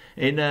probleem,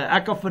 en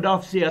ek kan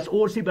vandag sê, as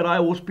ons nie by daai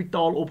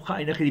hospitaal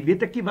opgeëindig het,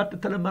 weet ek nie wat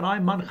het hulle met daai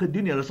man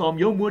gedoen nie, hulle sal hom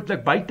jou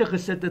moontlik buite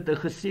gesit het en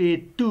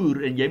gesê,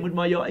 toer, en jy moet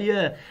maar jou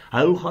eie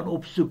huil gaan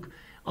opsoek,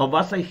 al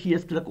was hy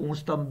geestelik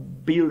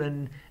onstabiel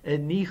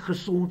en nie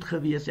gesond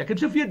gewees. Ek het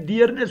soveel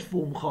deernis vir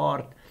hom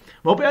gehad,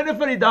 maar op die einde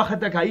van die dag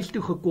het ek huis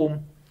toe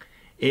gekom,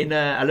 en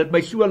hulle het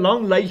my so 'n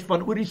lang lys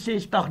van oor die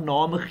 60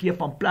 name gegee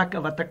van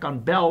plekke wat ek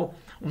kan bel,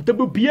 om te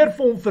probeer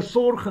vir hom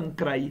versorging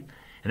kry.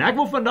 En ek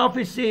wil vandag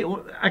vir sê,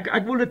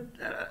 ek wil dit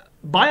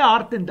baie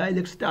hard en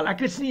duidelik stel,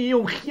 ek is nie hier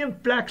om geen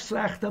plek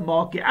sleg te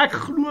maak nie, ek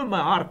glo my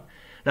hart,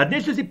 dat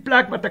net soos die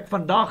plek wat ek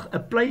vandag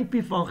 'n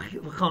pleintjie van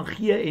gaan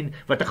gee, en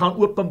wat ek gaan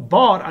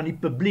openbaar aan die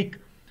publiek,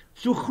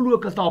 so glo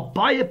ek as daar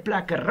baie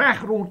plekke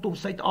reg rondom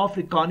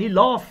Suid-Afrika, in die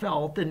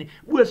Laagveld, in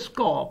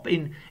Oos-Kaap,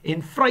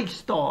 en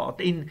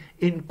Vrystaat,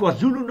 en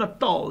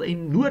KwaZulu-Natal,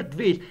 en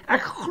Noordwes,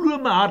 ek glo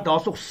my hart, daar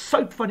is nog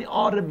sout van die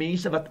aarde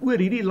mense, wat oor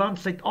hierdie land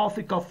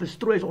Suid-Afrika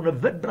verstrooi is, onder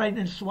wit, bruin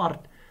en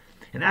swart,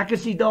 en ek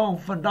is nie daar om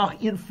vandag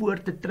een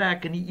voor te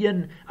trek, en die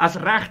een as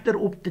regter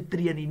op te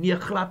tree nie, nee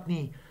glad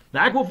nie,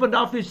 maar ek wil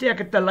vandag vir sê, ek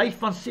het 'n lys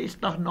van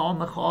 60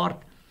 name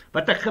gehad,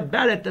 wat ek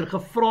gebel het, en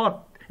gevra het,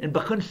 en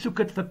begin soek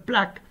het vir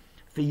plek,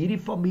 vir hierdie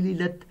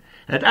familielid,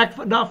 en ek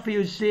vandag vir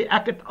jou sê,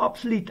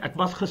 ek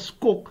was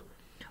geskok,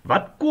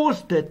 wat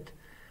kos dit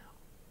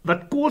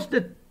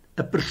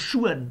 'n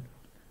persoon,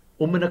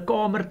 om in 'n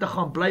kamer te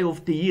gaan bly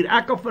of te huur,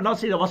 ek kan vandag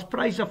sê, daar was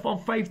pryse van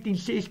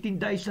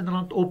 15-16.000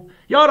 rand op,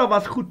 ja, daar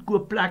was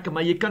goedkoop plekke,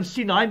 maar jy kan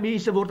sien, daai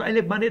mense word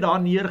eintlik maar net daar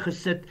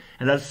neergesit,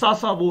 en hulle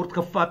sassa word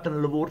gevat, en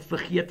hulle word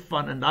vergeet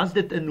van, en dan is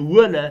dit in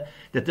hulle,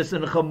 dit is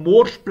in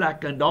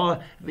gemorsplekke, en daar,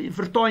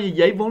 verstaan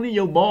jy wil nie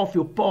jou ma of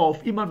jou pa,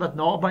 of iemand wat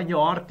naby in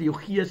jou hart, jou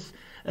gees,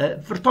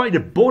 verstaan jy,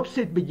 dit bots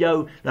het met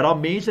jou, dat daar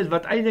mense is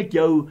wat eintlik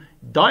jou,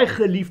 daai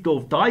geliefde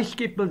of daai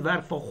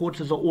skeppingswerk van God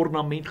soos 'n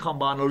ornament gaan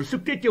behandel. Hulle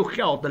soek net jou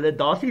geld,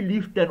 daar's nie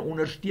liefde en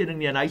ondersteuning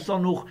nie, en hy sal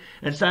nog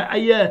in sy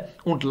eie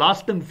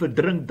ontlasting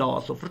verdrink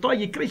daarso. Verstaan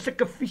jy, kry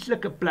sulke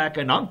vieslike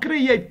plekke, en dan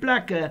kry jy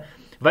plekke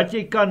wat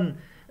jy kan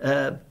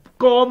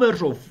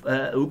kamers of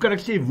hoe kan ek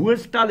sê,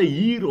 woonstelle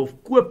huur of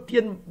koop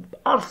teen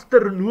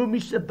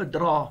astronomiese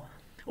bedrag.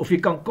 Of jy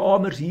kan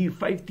kamers hier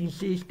 15,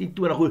 16,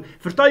 20 goed.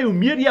 Verstaan jy, hoe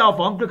meer jy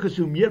afhanklik is,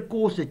 hoe meer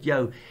kos het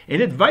jou. En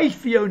dit wys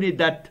vir jou net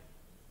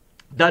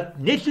dat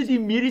net soos die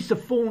mediese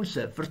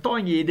fondse,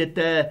 verstaan jy, dit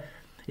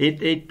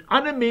het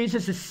ander mense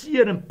se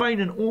seer en pyn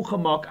en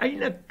ongemak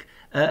eintlik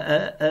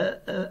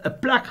 'n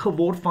plek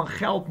geword van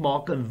geld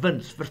maak en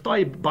wins. Verstaan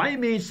jy, baie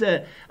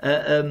mense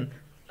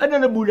in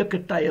hulle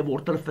moeilike tye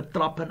word hulle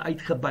vertrap en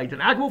uitgebuit.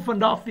 En ek wil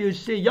vandag vir jou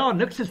sê, ja,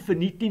 niks is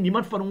verniet nie,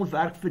 niemand van ons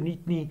werk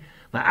verniet nie,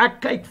 maar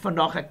ek kyk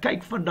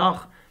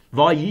vandag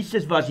waar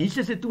Jesus was.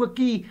 Jesus het ook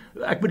nie,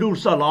 ek bedoel,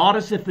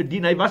 salarisse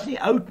verdien, hy was nie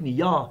oud nie,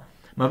 ja,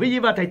 maar weet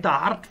jy wat, hy het 'n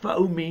hart vir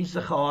ou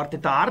mense gehad,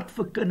 het 'n hart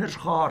vir kinders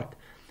gehad,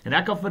 en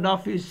ek kan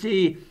vandag vir jou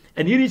sê,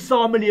 in hierdie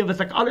samelewing,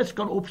 as ek alles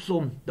kan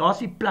opsom, daar's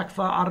nie plek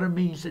vir arme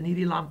mense in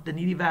hierdie land, in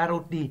hierdie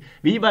wêreld nie.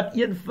 Weet jy wat,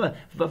 een vir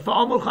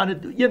almal gaan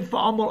dit, een vir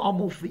almal,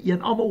 almal vir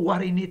een, almal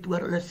worry net oor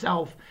hulle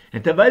self,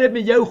 en terwyl dit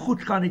met jou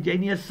goed gaan, het jy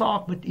nie 'n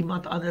saak met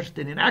iemand anders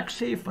te nie, en ek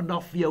sê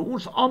vandag vir jou,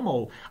 ons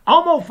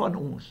almal van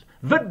ons,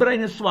 wit,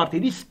 bruin en swart,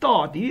 hierdie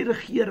staat, hierdie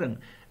regering,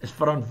 is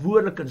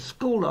verantwoordelik en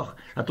skuldig,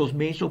 dat ons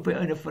mense op die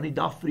einde van die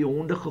dag vir die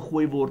honde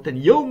gegooi word,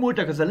 en jou moet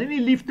ek, as hulle nie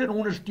liefde en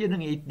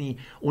ondersteuning het nie,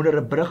 onder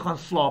 'n brug gaan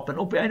slaap, en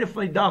op die einde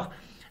van die dag,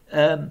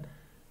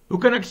 hoe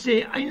kan ek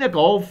sê, eintlik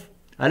half,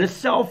 hulle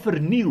self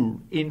verniel,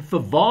 en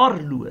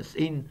verwaarloos,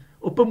 en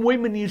op 'n mooi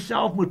manier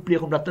selfmoord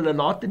pleeg, omdat hulle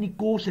later nie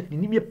kos het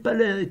nie meer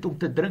pille het om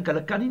te drink,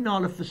 hulle kan nie na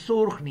hulle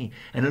versorg nie,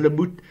 en hulle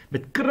moet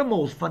met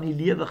krummels van die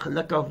lewe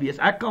gelukkig wees.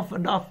 Ek kan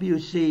vandag vir jou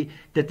sê,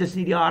 dit is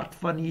nie die hart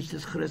van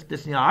Jesus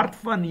Christus nie. Die hart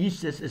van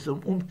Jesus is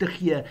om te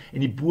gee, en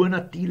die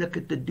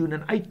bonatuurlike te doen,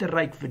 en uit te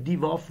reik vir die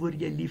waarvoor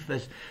jy lief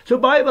is. So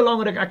baie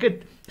belangrik, ek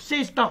het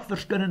 60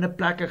 verskillende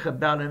plekke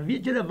gebel, en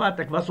weet julle wat,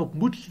 ek was op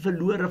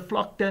moedsverlore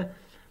vlakte,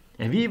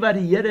 en weet jy wat,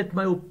 die Here het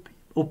my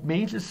op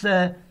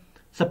mense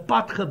se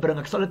pad gebring.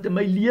 Ek sal dit in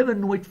my lewe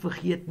nooit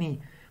vergeet nie,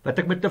 wat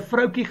ek met 'n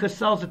vroukie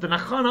gesels het, en ek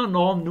gaan haar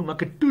naam noem, ek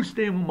het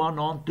toestem om haar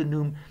naam te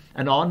noem,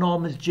 en haar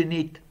naam is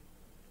Jeanette,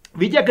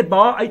 weet jy, ek het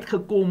baie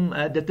uitgekom,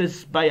 dit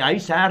is by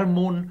HUIS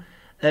HERMON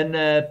in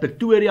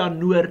PRETORIA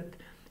NOORD,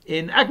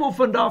 en ek wil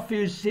vandag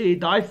vir jou sê,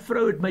 daai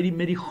vrou het my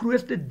met die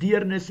grootste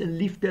deernis en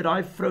liefde,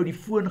 daai vrou die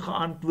foon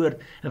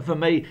geantwoord, en vir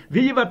my,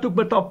 weet jy wat ook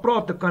met haar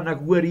praat, dan kan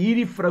ek hoor,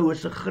 hierdie vrou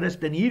is 'n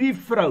Christen, hierdie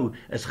vrou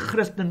is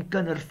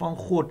Christenkinders van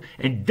God,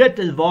 en dit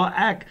is waar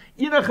ek,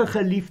 enige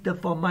geliefde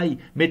van my,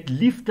 met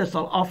liefde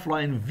sal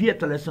aflaai, en weet,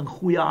 hulle is in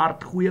goeie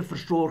hart, goeie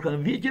versorging,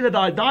 en weet julle,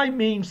 daai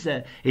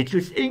mense, het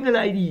soos engele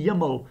uit die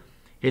hemel,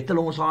 het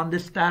hulle ons hande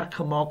sterk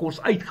gemaak, ons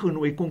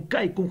uitgenooi, kom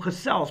kyk, kom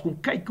gesels, kom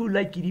kyk hoe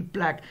lyk hierdie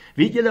plek,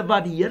 weet julle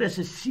wat, die Here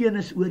se seën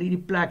is oor hierdie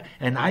plek,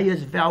 en hy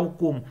is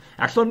welkom,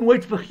 ek sal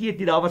nooit vergeet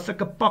nie, daar was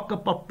sulke pakke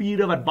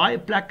papiere, wat baie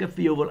plekke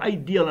vir jou wil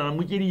uitdeel, en dan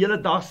moet jy die hele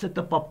dag sit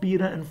en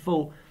papiere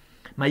invul,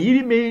 maar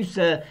hierdie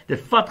mense, dit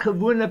vat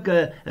gewoonlik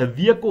 'n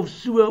week of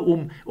so,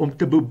 om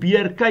te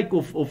probeer kyk,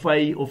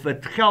 of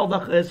het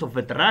geldig is, of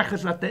het reg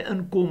is dat hy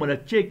inkom, hulle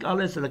check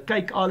alles, hulle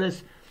kyk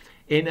alles,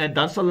 en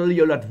dan sal hulle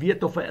jou laat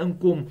weet of hy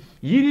inkom.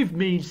 Hierdie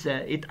mense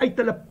het uit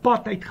hulle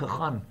pad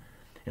uitgegaan.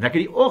 En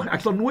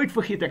ek sal nooit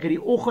vergeet, ek het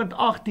die oggend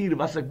 8:00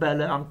 was ek by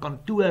hulle aan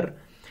kantoor.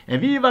 En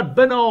weet jy wat,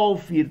 binne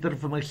 1/2 uur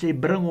vir my sê,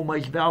 bring hom, hy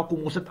is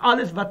welkom. Ons het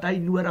alles wat hy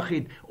nodig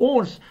het.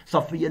 Ons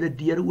sal vir julle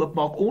deure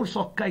oopmaak. Ons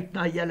sal kyk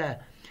na julle.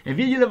 En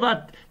weet julle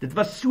wat, dit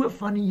was so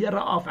van die Here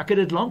af, ek het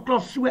dit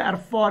lanklaas so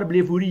ervaar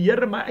beleef, hoe die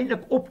Here my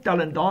eintlik optel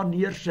en daar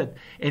neersit,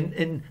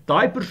 en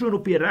daai persoon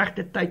op die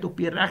regte tyd, op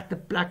die regte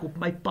plek op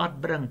my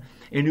pad bring,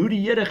 en hoe die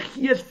Here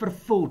Gees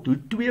vervuld, hoe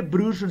 2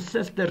 broers en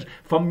susters,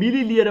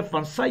 familielede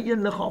van sy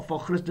een liggaam van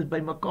Christus by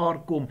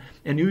mekaar kom,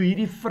 en hoe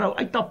hierdie vrou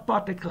uit haar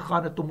pad het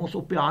gegaan het, om ons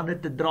op die hande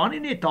te dra, nie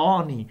net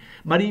haar nie,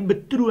 maar die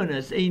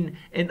matrones, en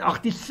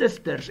die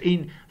susters,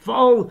 en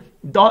veral,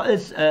 daar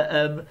is,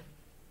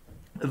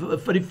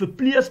 vir die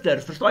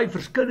verpleegsters, verstaan jy,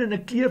 verskillende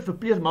kleur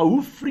verpleegsters, maar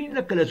hoe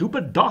vriendelik hulle is, hoe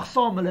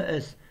bedagsaam hulle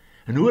is,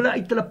 en hoe hulle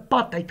uit hulle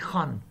pad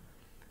uitgaan,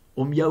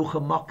 om jou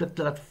gemaklik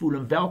te laat voel,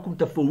 en welkom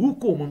te voel.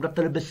 Hoekom? Omdat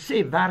hulle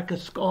besef, werk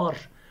is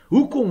skaars.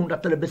 Hoekom?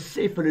 Omdat hulle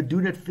besef, hulle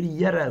doen dit vir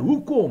die Here.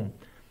 Hoekom?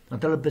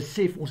 Want hulle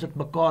besef, ons het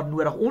mekaar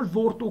nodig, ons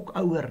word ook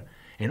ouer,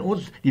 en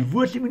die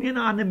woord sê, moet nie 'n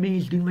ander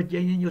mens doen, wat jy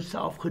in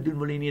jouself gedoen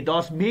wil hê nie,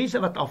 daar's mense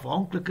wat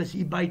afhanklik is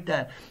hier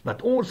buite,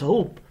 wat ons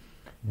hulp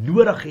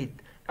nodig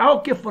het,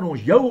 elke van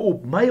ons, jou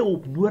op, my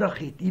op, nodig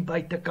het, hier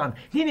buitekant,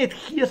 nie net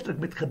geestelik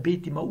met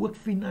gebed nie, maar ook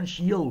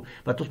finansieel,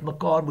 wat ons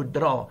mekaar moet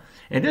dra,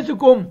 en dis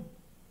hoekom,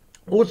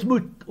 ons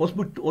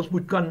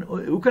moet kan,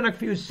 hoe kan ek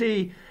vir jou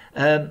sê,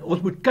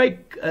 ons moet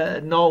kyk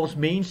na ons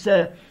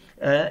mense,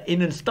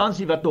 en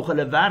instansie wat nog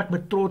hulle werk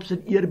met trots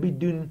en eerbied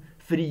doen,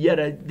 vir die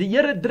Here. Die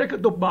Here druk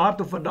dit op my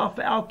hart om vandag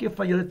vir elkeen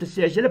van julle te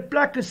sê, as julle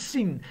plekke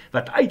sien,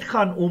 wat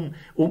uitgaan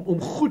om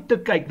goed te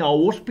kyk na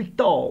 'n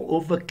hospitaal,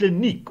 of 'n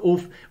kliniek,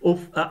 of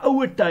 'n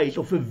ouerhuis,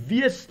 of 'n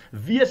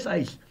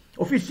weeshuis,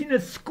 of jy sien 'n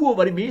skool,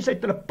 waar die mense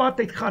uit hulle pad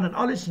uitgaan, en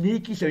alles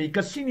netjies, en jy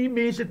kan sien die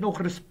mense het nog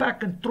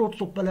respek en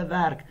trots op hulle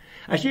werk.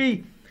 As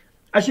jy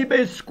by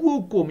 'n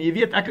skool kom, jy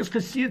weet, ek is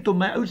geseend om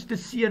my oudste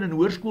seun in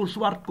hoërskool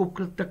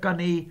Swartkop te kan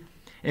hê,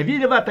 en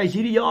weet jy wat, hy is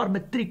hierdie jaar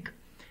matriek,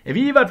 en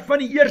weet jy wat, van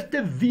die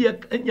eerste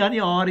week in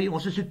Januarie,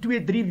 ons is so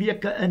 2-3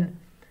 weke in,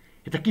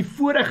 het ek die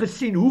voorreg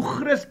gesien, hoe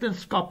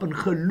Christenskap en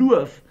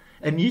geloof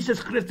in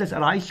Jesus Christus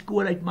in hy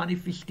skool uit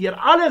manifesteer.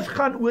 Alles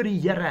gaan oor die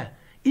Here.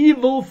 U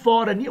wil,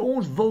 Vader, nie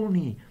ons wil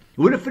nie.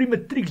 Hoe hulle vir die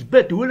matrieks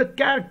bid, hoe hulle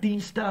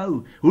kerkdienste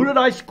hou, hoe hulle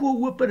daai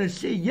skool open en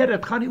sê, Here,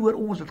 dit gaan nie oor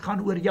ons, dit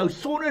gaan oor jou.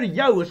 Sonder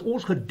jou is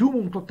ons gedoem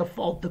om tot 'n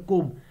val te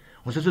kom.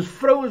 Ons is soos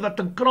vrouens wat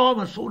in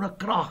krame sonder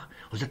krag.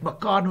 Ons het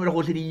mekaar nodig,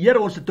 ons het die Here,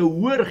 ons het 'n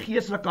hoër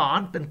geestelike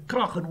hand en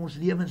krag in ons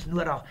lewens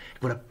nodig.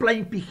 Ek wil 'n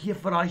pleintjie gee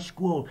vir daai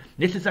skool,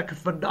 net soos ek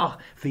vandag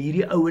vir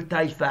hierdie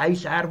ouerhuis, vir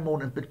HUIS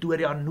HERMON in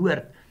PRETORIA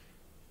NOORD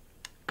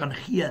kan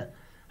gee.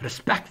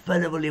 Respek vir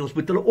hulle wil hê, ons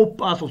moet hulle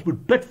oppas, ons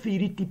moet bid vir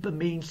hierdie tipe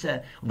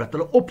mense, omdat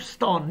hulle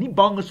opstaan, nie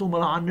bang is om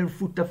hulle hande en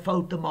voete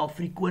fout te maak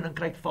vir die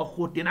koninkryk van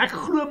God. En ek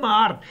glo my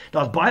hart,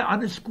 daar's baie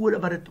ander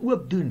skole wat dit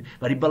ook doen,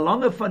 wat die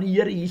belange van die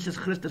Here Jesus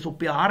Christus op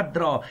die hart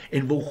dra,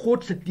 en wil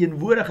God se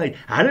teenwoordigheid,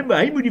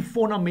 hy moet die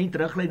fondament,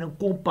 riglyn en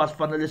kompas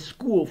van hulle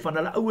skool, van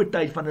hulle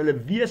ouerhuis, van hulle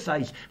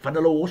weeshuis, van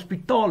hulle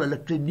hospitaal,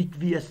 hulle kliniek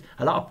wees,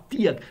 hulle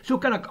apteek, so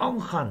kan ek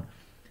aangaan,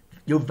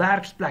 jou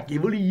werksplek, jy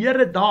wil die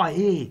Here daar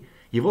hê,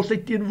 jy wil sy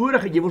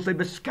teenwoordigheid, jy wil sy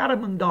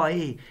beskerming daar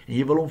hê, en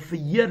jy wil hom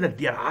verheerlik,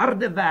 deur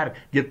harde werk,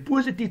 deur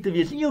positief te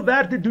wees, nie jou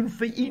werk te doen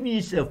vir u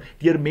nie,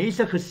 deur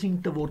mense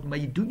gesien te word, maar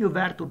jy doen jou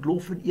werk tot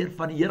lof en eer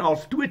van die Here, al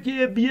stoot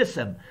jy 'n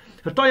besem,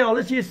 verstaan jy, al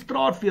is jy 'n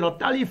straatveer, al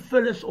tel jy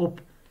vullis op,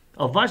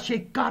 al was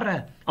jy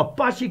karre, al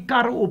pas jy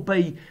karre op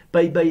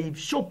by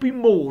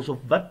shopping malls, of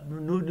wat,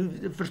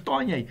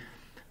 verstaan jy,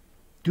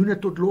 doen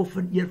dit tot lof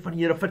en eer van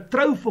die Here,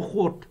 vertrou vir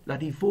God, dat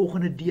die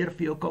volgende deur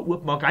vir jou kan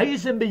oopmaak, hy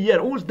is in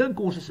beheer, ons dink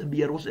ons is in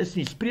beheer, ons is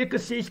nie, Spreuke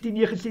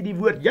 16:9 sê die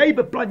woord, jy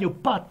beplan jou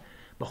pad,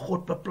 maar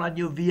God beplan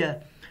jou weer,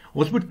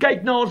 ons moet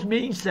kyk na ons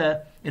mense,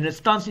 in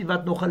instansie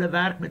wat nog hulle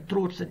werk met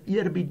trots en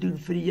eerbied doen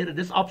vir die Here,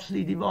 dis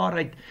absoluut die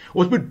waarheid,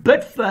 ons moet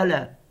bid vir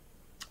hulle,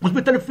 ons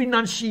moet hulle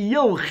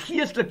finansieel,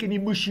 geestelik en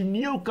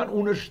emosioneel kan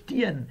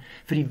ondersteun,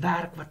 vir die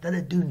werk wat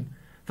hulle doen,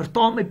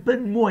 Verstaan my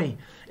punt mooi.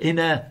 En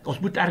ons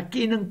moet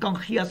erkenning kan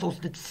gee as ons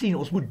dit sien.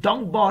 Ons moet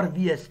dankbaar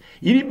wees.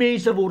 Hierdie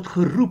mense word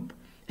geroep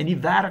in die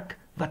werk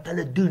wat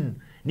hulle doen.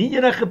 Nie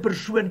enige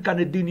persoon kan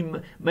dit doen nie.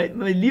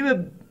 My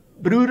liewe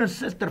broer en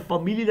suster,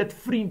 familielid,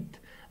 vriend,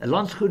 'n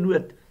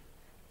landsgenoot,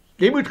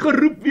 jy moet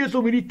geroep wees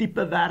om hierdie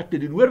tipe werk te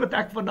doen. Hoor wat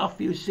ek vandag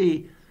vir jou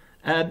sê.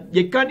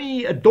 Jy kan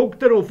nie 'n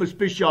dokter of 'n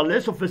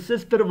spesialis of 'n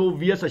suster wil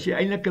wees as jy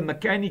eintlik 'n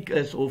mechanic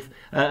is of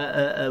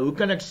hoe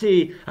kan ek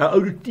sê 'n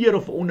ouditeur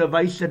of 'n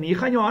onderwyser nie. Jy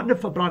gaan jou hande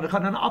verbrand, dit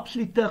gaan in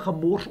absolute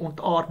gemors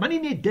ontaard. Maar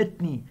nie net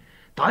dit nie.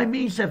 Daai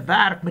mense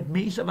werk met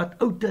mense wat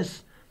oud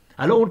is.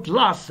 Hulle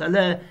ontlas,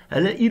 hulle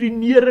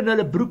urineer in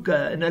hulle broeke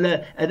en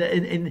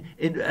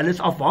hulle is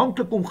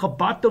afhanklik om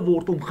gebad te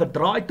word, om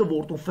gedraai te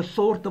word, om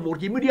versorg te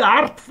word. Jy moet die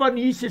hart van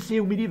Jesus hê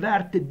om hierdie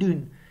werk te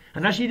doen.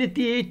 En as jy dit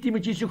het,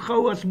 moet jy so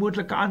gou as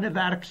moontlik 'n ander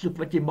werk soek,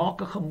 wat jy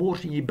maak 'n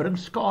gemors en jy bring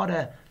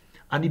skade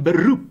aan die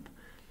beroep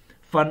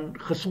van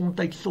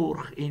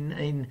gesondheidsorg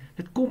en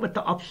dit kom met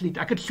 'n absoluut.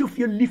 Ek het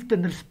soveel liefde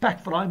en respek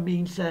vir daai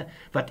mense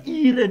wat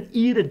ure en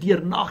ure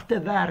deur nagte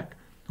werk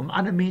om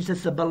ander mense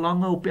se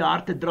belange op die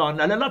hart te dra. En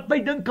hulle laat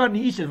my dink aan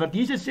Jesus, wat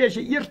Jesus sê, as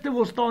jy eerste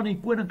wil staan in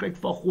die koninkryk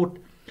van God,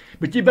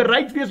 moet jy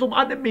bereid wees om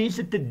ander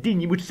mense te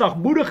dien. Jy moet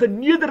sagmoedig en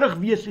nederig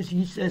wees soos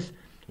Jesus,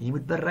 en jy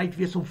moet bereid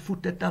wees om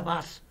voete te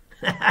was.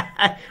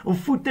 Om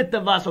voete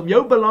te was, om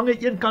jou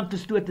belange een kant te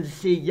stoot en te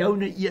sê,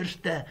 joune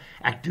eerste,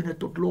 ek doen dit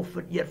tot lof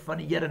en eer van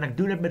die Here, en ek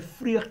doen dit met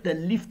vreugde,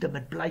 liefde,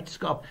 met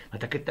blydskap,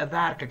 want ek het te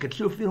werk, ek het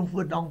soveel om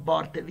voor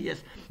dankbaar te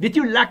wees. Weet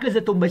jy hoe lekker is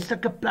dit om by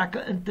sulke plekke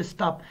in te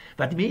stap,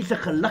 wat die mense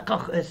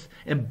gelukkig is,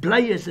 en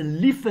bly is, en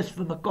lief is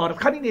vir mekaar. Het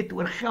gaan nie net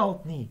oor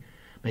geld nie,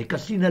 maar jy kan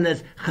sien, hulle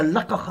is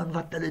gelukkig aan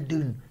wat hulle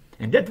doen,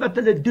 en dit wat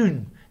hulle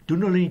doen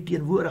hulle in die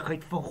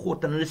teenwoordigheid van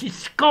God, en hulle is nie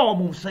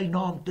skaam om sy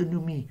naam te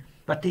noem nie.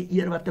 Wat te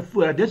eer, wat te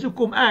voor. Dis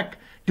hoekom ek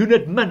doen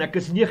dit min. Ek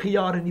is 9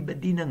 jaar in die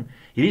bediening.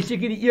 Hierdie is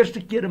seker die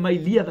eerste keer in my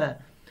lewe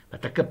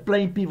wat ek 'n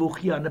pleintjie wil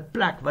gee aan 'n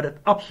plek wat dit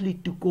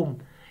absoluut toekom.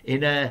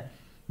 En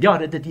ja,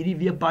 dit het hierdie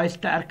week baie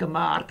sterk in my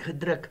hart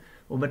gedruk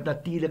om dit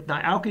natuurlik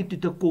na elkeen toe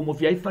te kom. Of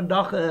jy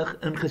vandag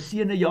in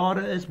geseende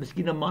jare is,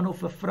 miskien 'n man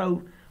of 'n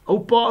vrou,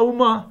 oupa,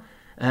 ouma,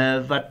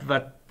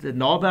 wat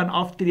naby aan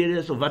aftrede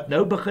is, of wat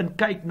nou begin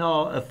kyk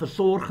na 'n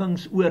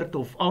versorgingsoord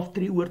of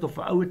aftreeoord of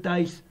 'n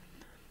ouerhuis,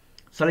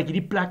 sal ek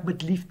hierdie plek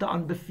met liefde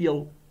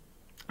aanbeveel.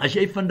 As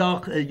jy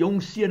vandag 'n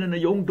jong seun en 'n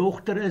jong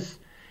dogter is,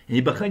 en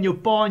jy begin jou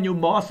pa en jou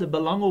ma se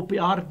belange op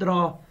die hart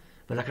dra,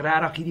 wil ek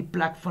regtig hierdie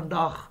plek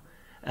vandag,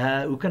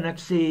 hoe kan ek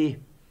sê,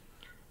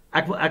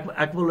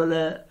 ek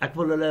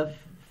wil hulle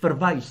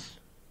verwys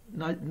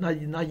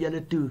na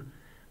julle toe.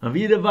 Maar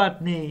weet jy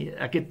wat, nee,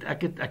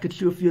 ek het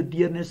soveel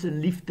deernis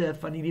en liefde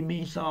van hierdie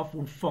mense af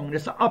ontvang.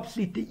 Dis 'n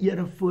absolute eer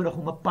en voorreg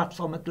om 'n pad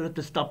saam met hulle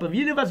te stap. En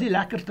weet jy wat is die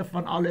lekkerste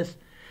van alles?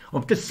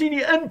 Om te sien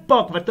die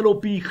impak wat hulle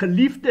op die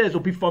geliefde is,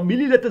 op die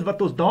familielid is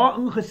wat ons daar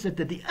ingesit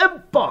het, die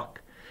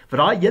impak wat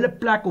daai hele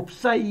plek op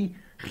sy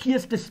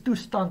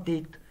geestestoestand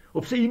het,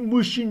 op sy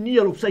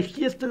emosioneel, op sy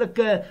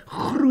geestelike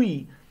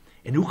groei,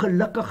 en hoe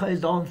gelukkig hy is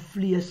daar in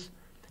vlees,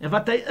 en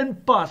wat hy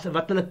inpas, en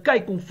wat hulle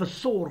kyk om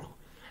versorg.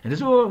 En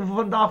dis wat ek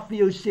vandag vir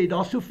jou sê,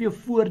 daar is soveel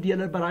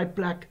voordele by daai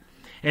plek.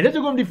 En dit is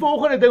ook om die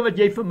volgende ding wat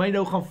jy vir my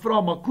nou gaan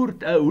vra, maar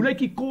Coert, hoe lyk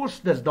die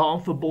kostes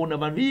daaraan verbonde?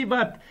 Want weet jy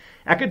wat,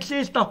 ek het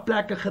 60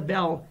 plekke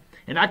gebel,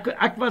 en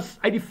ek was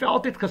uit die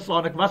veld uit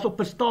geslaan, ek was op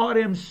 'n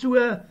stadium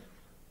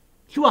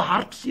so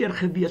hartseer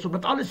gewees,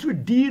 omdat alles so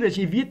duur is,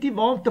 jy weet nie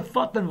waar om te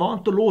vat en waar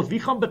om te los, wie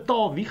gaan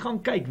betaal, wie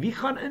gaan kyk, wie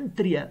gaan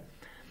intree.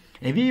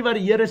 En weet jy wat,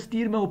 die Here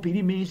stuur my op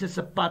hierdie mense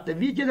se pad, en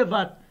weet julle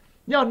wat,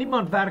 ja,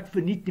 niemand werk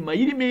verniet nie, maar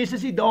hierdie mense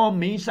is nie daar om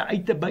mense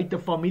uit te buite,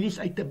 families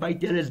uit te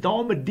buite, hulle is daar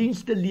om 'n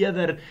diens te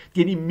lewer,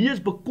 teen die mees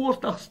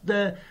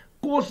bekostigste,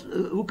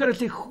 hoe kan ek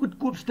sê,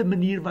 goedkoopste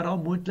manier wat daar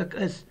moontlik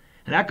is.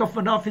 En ek kan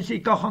vanaf sê, jy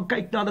kan gaan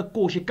kyk na hulle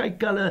kos, jy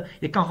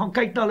kan gaan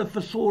kyk na hulle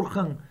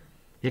versorging,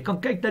 jy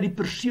kan kyk na die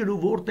perseel,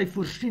 hoe word hy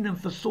voorsien en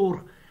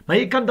versorg, maar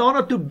jy kan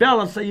daarna toe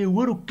bel, as jy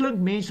hoor hoe klink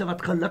mense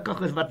wat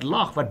gelukkig is, wat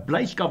lag, wat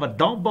blyskap, wat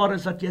dankbaar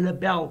is dat jy hulle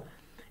bel,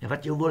 en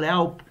wat jou wil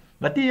help,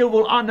 wat jy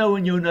wil aanhou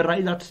en jou in 'n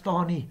ry laat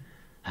staan nie.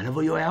 Hulle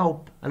wil jou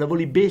help, hulle wil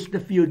die beste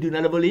vir jou doen,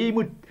 hulle wil jy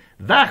moet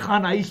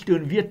weggaan huis toe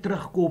en weer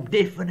terugkom,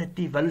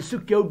 definitief. Hulle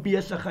soek jou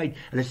besigheid,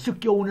 hulle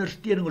soek jou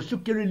ondersteuning, hulle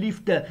soek jou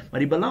liefde, maar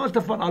die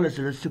belangrikste van alles,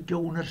 hulle soek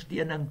jou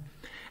ondersteuning.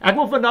 Ek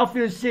wil vandag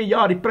vir jou sê,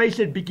 ja, die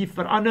pryse het bietjie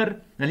verander,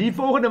 en die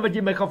volgende wat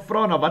jy my gaan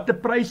vra, na watter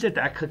pryse het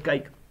ek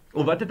gekyk,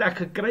 of wat het ek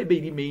gekry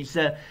by die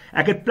mense?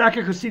 Ek het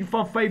plekke gesien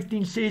van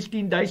 15,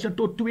 16.000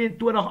 tot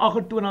 22,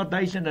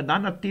 28.000, en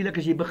dan natuurlik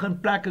as jy begin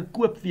plekke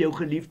koop vir jou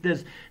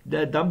geliefdes,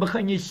 dan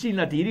begin jy sien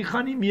dat hierdie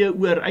gaan nie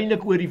meer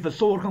eintlik oor die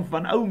versorging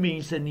van ou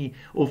mense nie,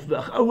 of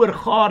ouer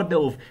garde,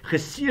 of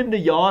geseende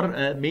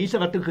jare, mense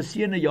wat in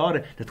geseende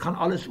jare, dit gaan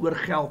alles oor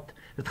geld.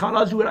 Dit gaan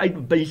alles oor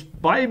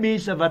baie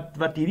mense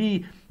wat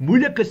hierdie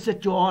moeilike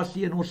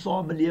situasie in ons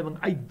samelewing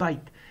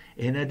uitbuit.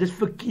 En dit is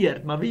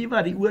verkeerd, maar weet jy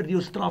wat, die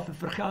oordeel, straf en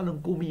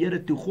vergelding kom die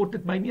Here toe. God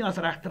het my nie as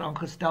regter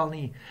aangestel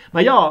nie.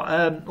 Maar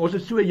ja, ons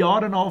het so 1,5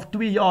 jaar,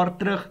 2 jaar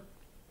terug,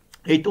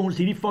 het ons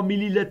hierdie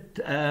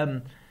familielid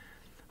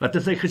wat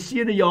in sy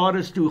geseende jare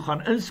is toe,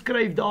 gaan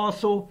inskryf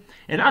daarso,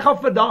 en ek gaan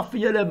vandag vir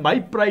julle my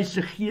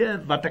pryse gee,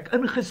 wat ek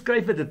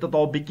ingeskryf het, het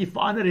al bietjie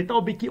verander, het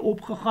al bietjie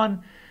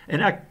opgegaan,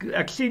 en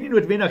ek sê nie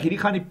noodwendig,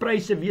 hierdie gaan die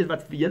pryse wees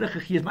wat vir julle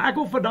gegee is, maar ek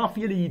wil vandag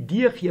vir julle 'n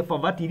idee gee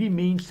van wat hierdie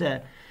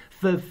mense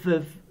vir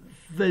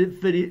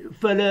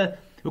hulle,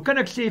 hoe kan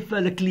ek sê, vir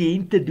hulle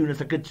kliënte doen,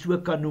 as ek dit so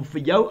kan noem,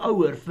 vir jou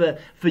ouer,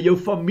 vir jou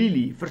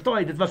familie, verstaan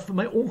jy, dit was vir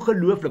my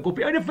ongelooflik, op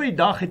die einde van die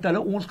dag het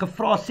hulle ons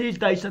gevra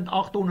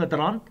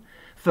R6.800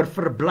 vir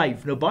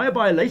verblyf, nou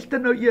baie, luister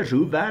nou eers,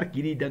 hoe werk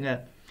hierdie dinge,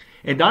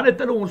 en dan het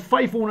hulle ons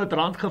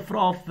R500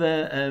 gevra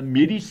vir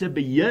mediese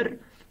beheer,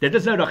 dit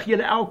is nou, dan gee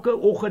hulle elke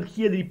oggend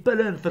gee hulle die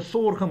pille en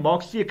versorging,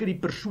 maak seker die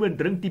persoon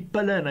drink die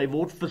pille en hy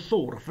word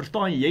versorg,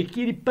 verstaan jy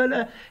gee die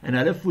pille en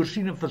hulle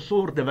voorsien en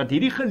versorg, want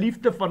hierdie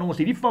geliefde van ons,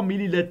 hierdie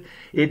familielid,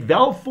 het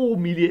wel vol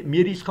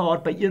medies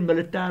gehad by een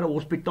militêre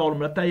hospitaal,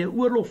 omdat hy 'n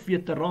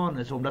oorlogveteraan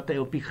is, omdat hy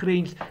op die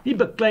grens, nie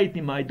beklei het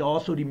nie, maar hy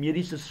daarso die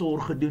mediese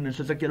sorg gedoen, en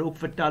soos ek julle ook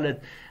vertel het,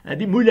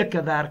 die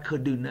moeilike werk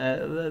gedoen,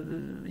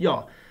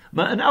 ja,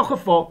 maar in elk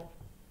geval,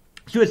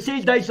 so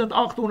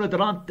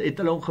R6.800 het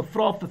hulle hom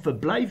gevra vir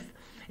verblyf,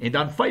 en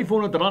dan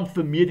R500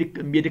 vir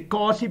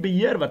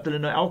medikasiebeheer, wat hulle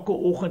nou elke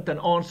oggend en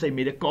aand sy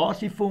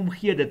medikasie vir hom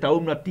gee, dit hou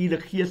hom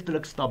natuurlik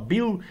geestelik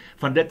stabiel,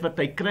 van dit wat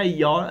hy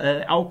kry,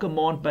 elke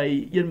maand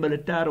by een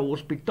militêre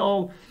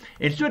hospitaal,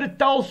 en so dit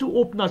tel so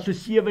op na so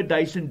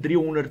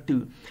R7.300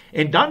 toe,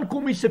 en dan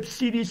kom die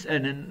subsidies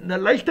in, en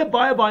luister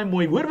baie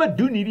mooi, hoor wat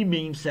doen hierdie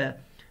mense,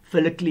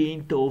 vir hulle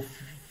kliënte, of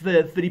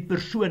vir die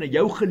persone,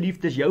 jou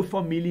geliefdes, jou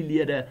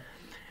familielede,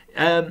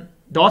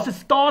 daar's 'n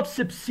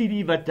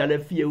staatssubsidie wat hulle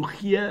vir jou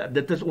gee,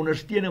 dit is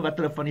ondersteuning wat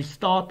hulle van die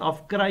staat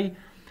af kry,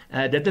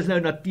 dit is nou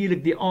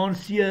natuurlik die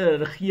ANC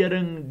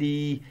regering,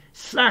 die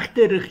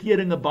slegte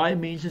regering in baie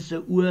mense se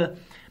oë,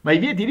 maar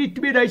jy weet, hierdie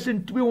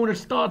R2.200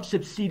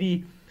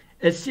 staatssubsidie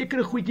is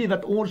sekere goedjie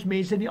wat ons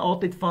mense nie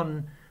altyd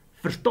van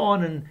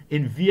verstaan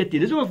en weet nie,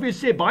 dis ook vir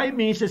sê, baie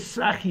mense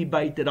sleg hier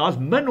buite, daar's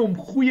min om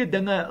goeie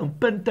dinge en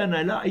punte in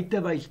hulle uit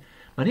te wys,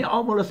 maar nie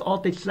almal is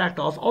altyd sleg,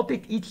 daar is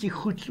altyd ietsie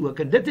goeds ook,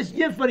 en dit is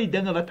een van die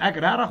dinge wat ek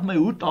regtig my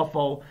hoed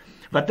afhaal,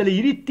 wat hulle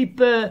hierdie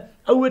tipe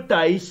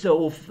ouertehuise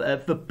of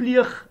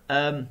verpleeg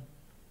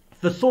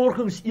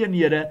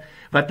versorgingseenhede,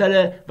 wat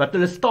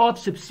hulle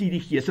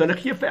staatssubsidie gee, so hulle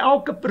gee vir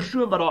elke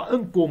persoon wat daar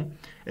inkom,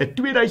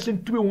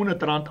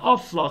 R2.200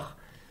 afslag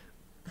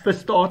vir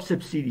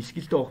staatssubsidie,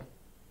 skies tog.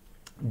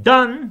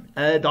 Dan,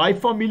 daai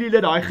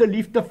familielid, daai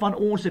geliefde van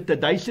ons het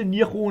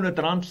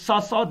R1.900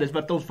 SASSA, dis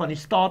wat ons van die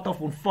staat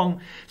af ontvang,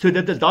 so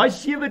dit is daai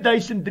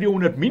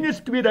R7.300 minus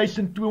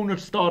R2.200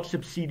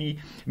 staatssubsidie,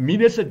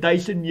 minus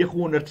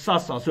R1.900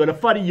 SASSA, so hulle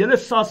vat die hele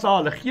SASSA,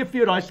 hulle gee vir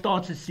jou daai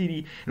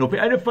staatssubsidie, en op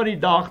die einde van die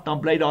dag, dan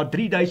bly daar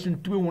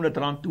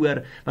R3.200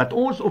 oor, wat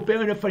ons op die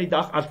einde van die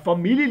dag, as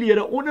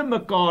familielede onder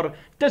mekaar,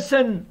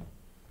 tussen,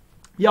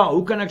 ja,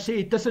 hoe kan ek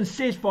sê, tussen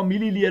 6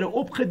 familielede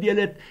opgedeel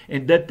het,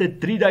 en dit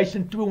het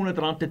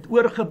R3.200 het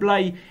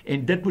oorgeblei,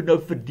 en dit moet nou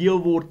verdeel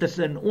word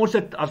tussen, ons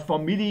het as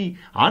familie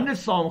hande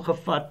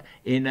saamgevat,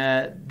 en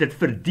dit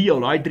verdeel,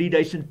 daai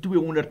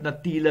R3.200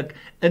 natuurlik,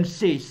 in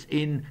 6,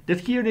 en dit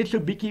gee jou net so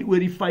bietjie oor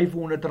die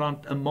R500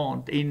 'n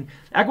maand, en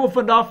ek wil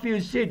vandag vir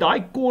jou sê,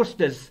 daai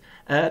kostes,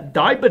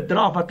 daai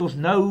bedrag wat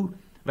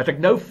ek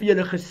nou vir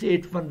julle gesê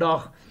het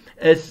vandag,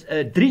 is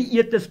 3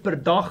 etes per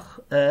dag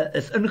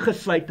is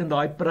ingesluit in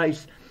daai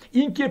prys.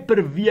 1 keer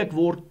per week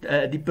word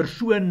die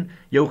persoon,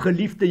 jou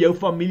geliefde, jou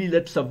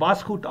familielid se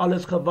wasgoed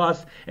alles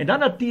gewas, en dan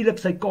natuurlik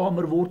sy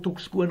kamer word ook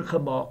skoon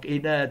gemaak,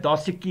 en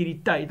daar's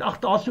sekuriteit,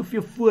 daar's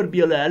soveel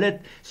voorbeelde, hulle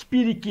het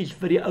speletjies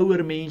vir die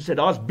ouer mense,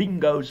 daar's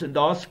bingos, en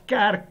daar's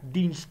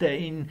kerkdienste,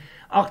 en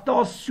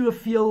daar's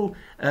soveel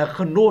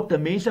genot,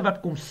 en mense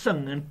wat kom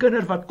sing, en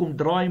kinders wat kom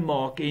draai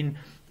maak,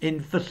 en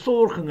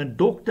versorging, en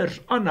dokters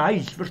aan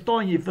huis,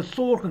 verstaan jy,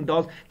 versorging,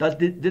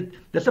 dit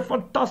is 'n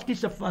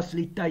fantastiese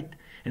fasiliteit,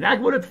 en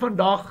ek wil dit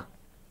vandag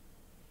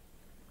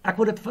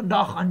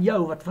aan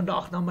jou, wat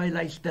vandag na my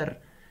luister,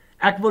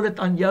 ek wil dit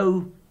aan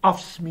jou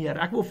afsmeer,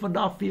 ek wil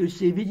vandag vir jou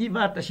sê, weet jy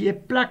wat, as jy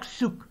 'n plek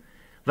soek,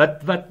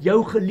 wat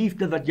jou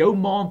geliefde, wat jou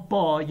ma en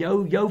pa,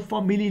 jou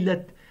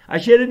familielid,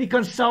 as jy hulle nie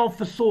kan self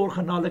versorg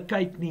en hulle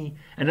kyk nie,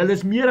 en hulle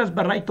is meer as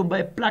bereid om by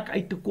 'n plek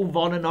uit te kom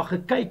waar hulle na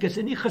gekyk is,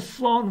 en nie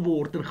geslaan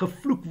word, en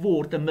gevloek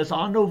word, en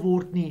mishandel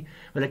word nie,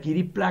 wil ek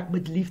hierdie plek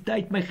met liefde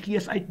uit my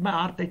gees, uit my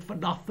hart uit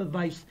vandag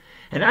verwys,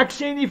 en ek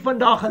sê nie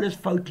vandag hulle is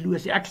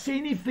foutloos, ek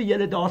sê nie vir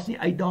julle daar's nie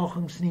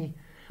uitdagings nie,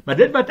 maar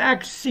dit wat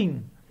ek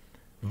sien,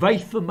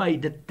 wys vir my,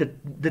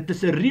 dit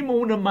is 'n riem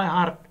onder my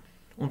hart,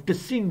 om te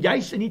sien,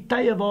 juis in die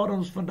tye waar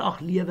ons vandag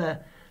lewe,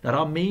 dat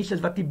daar mense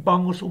is wat nie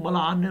bang is om hulle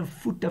hande en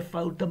voete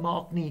vuil te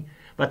maak nie,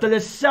 wat hulle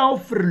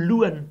self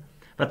verloon,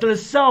 wat hulle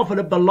self,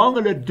 hulle belang,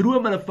 hulle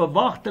droom, hulle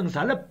verwagtings,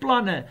 hulle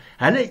planne,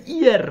 hulle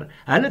eer,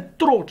 hulle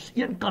trots,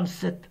 een kan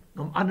sit,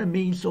 om ander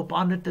mense op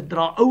hande te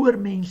dra, ouer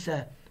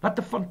mense, wat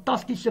 'n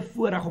fantastiese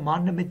voorreg om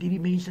hande met hierdie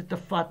mense te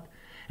vat,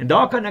 en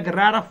daar kan ek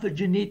regtig vir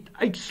Jeanette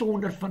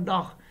uitsonder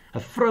vandag, 'n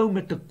vrou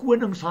met 'n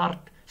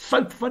koningshart,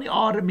 sout van die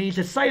aarde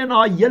mense, sy en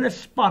haar hele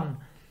span,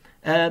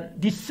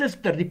 die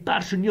suster, die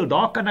personeel,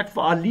 daar kan ek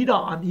vir Alida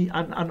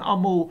aan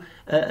almal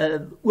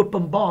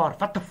openbaar,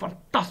 wat 'n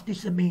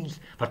fantastiese mens,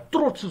 wat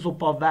trots is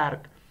op haar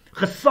werk,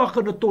 gesag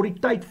en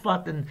autoriteit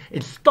vat en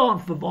staan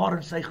vir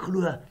waarin sy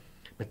glo,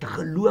 met 'n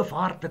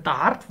geloofhart, met 'n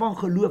hart van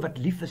geloof wat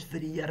lief is vir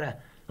die Here.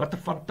 Wat 'n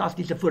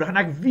fantastiese voorreg. En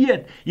ek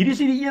weet, hierdie is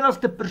nie die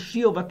enigste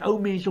perseel wat ou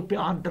mense op die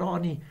hand dra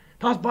nie.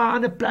 Daar's baie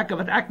ander plekke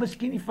wat ek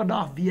miskien nie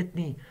vandag weet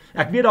nie.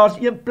 Ek weet daar's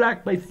een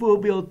plek,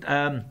 byvoorbeeld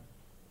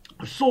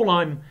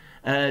Solheim,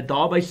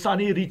 daar by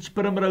Sunny Ridge,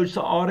 Primrose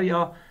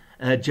area,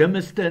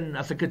 Germiston,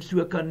 as ek dit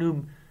so kan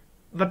noem,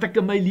 wat ek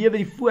in my lewe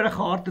die voorreg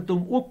gehad het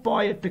om ook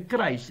paaie te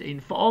kruis,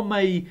 en veral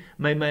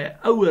my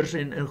ouers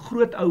en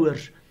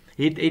grootouers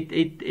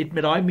het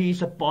met daai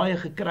mense paaie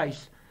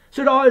gekruis.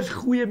 So daar is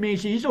goeie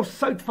mense, hier is ons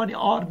sout van die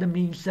aarde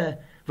mense,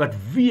 wat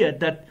weet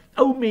dat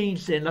ou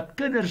mense en dat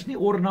kinders nie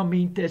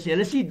ornamente is,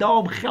 hulle is nie daar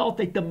om geld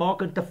uit te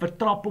maak en te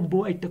vertrap om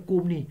bo uit te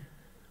kom nie,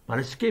 maar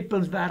die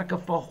skepingswerke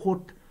van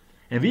God.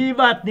 En weet jy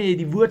wat nie,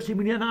 die woord sê,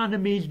 moenie aan 'n ander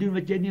mens doen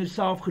wat jy nie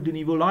jouself gedoen,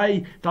 jy wil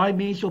daai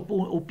mense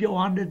op jou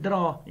hande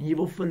dra, en jy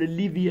wil vir hulle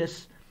lief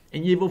wees,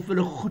 en jy wil vir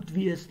hulle goed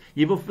wees,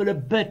 jy wil vir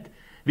hulle bid.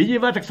 Weet jy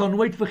wat, ek sal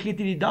nooit vergeet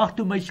die dag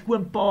toe my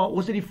skoonpa,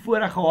 ons het die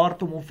voorreg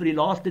gehad om hom vir die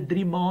laaste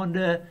 3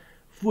 maande,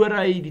 voor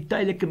hy die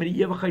tydelike met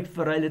die ewigheid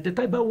verruil het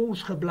hy by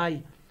ons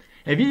gebly.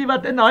 En weet jy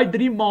wat, in daai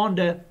 3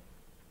 maande,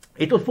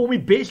 het ons vir hom die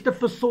beste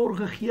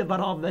versorging gegee wat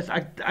daar was.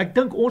 Ek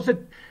dink ons het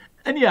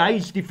in die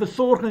huis, die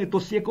versorging het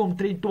ons seker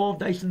omtrent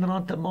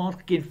R12.000 'n maand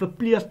geken,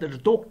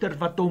 verpleegsters, dokters,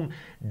 wat hom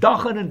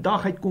dag in en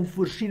dag uit kon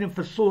voorsien en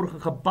versorg,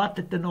 en gebad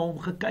het en na hom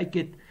gekyk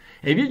het.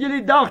 En weet jy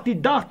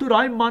die dag toe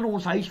daai man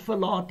ons huis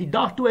verlaat, die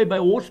dag toe hy by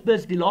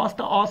hospice die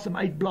laaste asem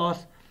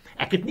uitblaas,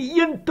 ek het nie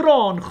een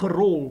traan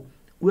gerol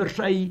oor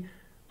sy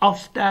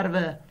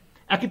afsterwe,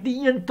 ek het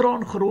nie een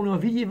traan gerol, maar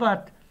weet jy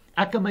wat,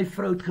 ek en my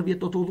vrou het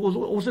geweet,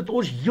 ons het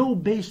ons heel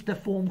beste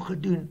vir hom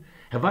gedoen,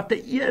 en wat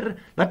 'n eer,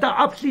 wat 'n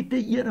absolute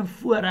eer en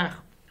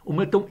voorreg, om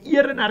met hom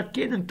eer en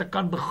erkenning te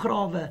kan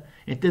begrawe,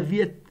 en te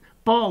weet,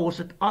 pa, ons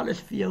het alles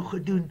vir jou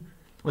gedoen,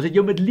 ons het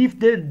jou met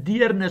liefde,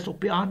 deernis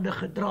op die hande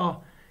gedra,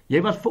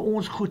 jy was vir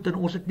ons goed, en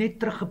ons het net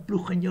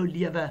teruggeploeg in jou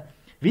lewe.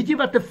 Weet jy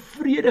wat 'n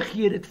vrede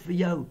gee dit vir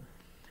jou,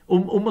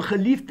 om 'n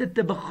geliefde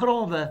te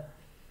begrawe,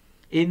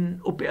 en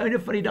op die einde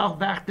van die dag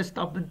weg te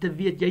stap en te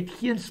weet, jy het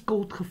geen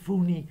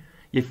skuldgevoel nie,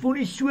 jy voel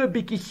nie so 'n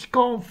bietjie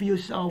skaam vir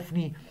jouself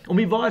nie, om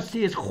die waar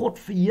sê is God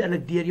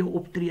verheerlik deur jou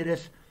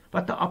optredes,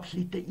 wat 'n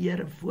absolute eer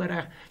en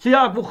voorreg. So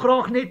ja, ek wil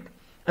graag net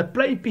 'n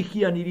pleintjie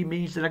gee aan hierdie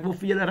mense, en ek wil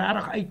vir julle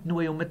regtig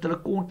uitnooi om met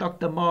hulle kontak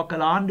te maak,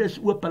 hulle hande is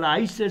oop, hulle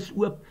huise is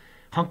oop,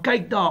 gaan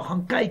kyk daar,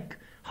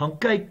 gaan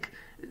kyk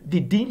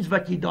die diens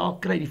wat jy daar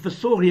kry, die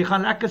versorg, jy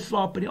gaan lekker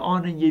slaap in die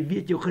aand, en jy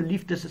weet jou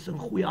geliefdes is in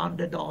goeie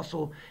hande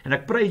daarso, en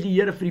ek prys die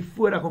Here vir die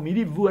voorreg om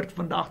hierdie woord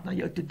vandag na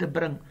jou toe te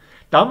bring.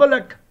 Dan wil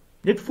ek,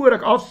 net voor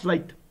ek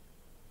afsluit,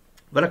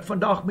 wil ek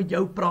vandag met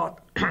jou praat,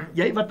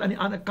 jy wat aan die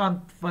ander kant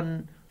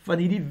van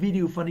hierdie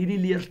video, van hierdie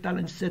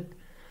leerstelling sit,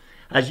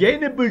 as jy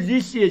in 'n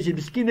posisie is, jy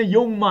miskien 'n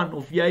jong man,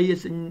 of jy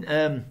is in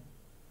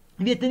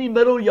die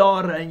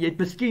middeljare, en jy het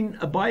miskien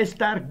 'n baie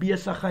sterk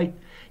besigheid,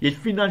 jy het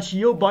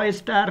finansieel baie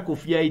sterk,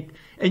 of jy het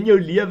in jou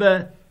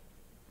lewe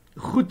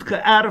goed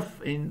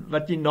geërf, en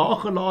wat jy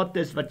nagelaat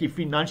is, wat jy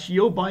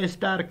finansieel baie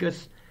sterk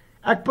is.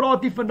 Ek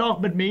praat nie vandag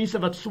met mense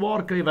wat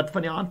swaar kry, wat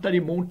van die hand uit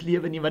die mond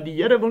lewe nie, want die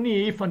Here wil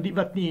nie hê van die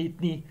wat nie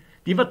het nie.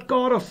 Die wat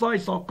karig saai,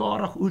 sal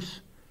karig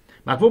oes.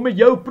 Maar ek wil met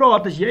jou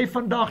praat, as jy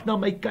vandag na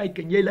my kyk,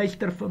 en jy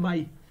luister vir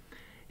my,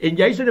 en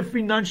jy is in 'n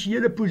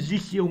finansiële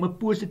posisie om 'n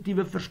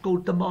positiewe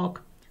verskil te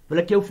maak, wil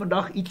ek jou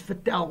vandag iets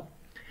vertel.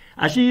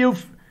 As jy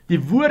die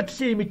woord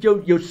sê met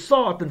jou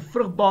saad in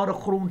vrugbare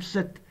grond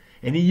sit,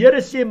 en die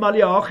Here sê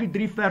Maleagi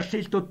 3 vers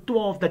 6 tot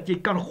 12, dat jy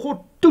kan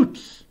God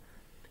toets.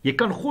 Jy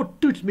kan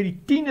God toets met die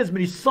tiendes, met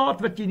die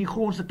saad wat jy in die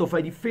grond sit, of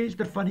hy die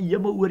venster van die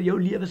hemel oor jou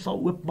lewe sal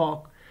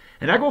oopmaak.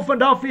 En ek wil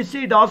vandag vir jou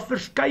sê, daar's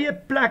verskeie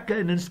plekke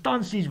en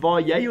instansies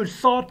waar jy jou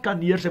saad kan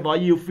neersit, waar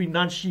jy jou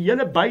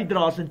finansiële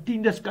bydraes en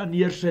tiendes kan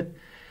neersit,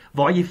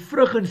 waar jy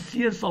vrug en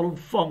seën sal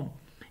ontvang.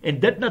 En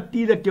dit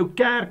natuurlik jou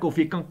kerk, of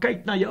jy kan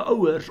kyk na jou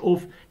ouers,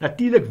 of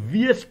natuurlik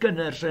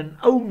weeskinders en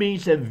ou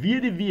mense en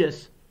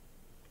weduwees.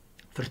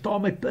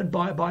 Verstaan my punt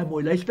baie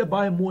mooi, luister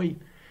baie mooi.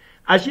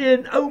 As jy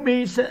in ou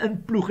mense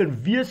inploeg,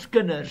 en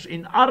weeskinders,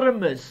 en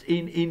armes,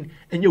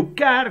 en jou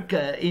kerke,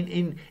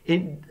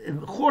 en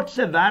God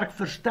se werk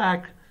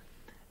versterk,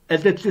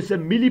 is dit soos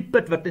 'n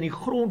mieliepit wat in die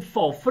grond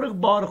val,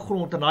 vrugbare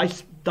grond, en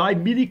daai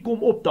mielie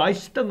kom op, daai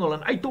stingel,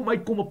 en uit hom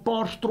uit kom 'n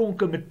paar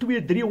stronke met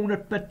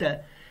 200-300 pitte.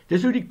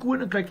 Dis hoe die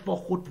koninkryk van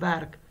God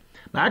werk.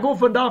 Maar ek wil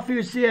vandag vir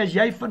jou sê, as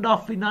jy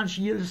vandag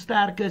finansiëel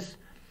sterk is,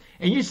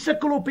 en jy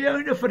sukkel op die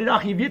einde van die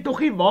dag, jy weet toch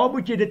nie waar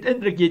moet jy dit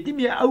indruk, jy het nie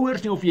meer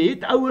ouers nie, of jy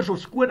het ouers of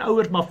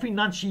skoonouers, maar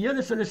finansiëel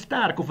is hulle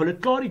sterk, of hulle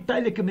klaar die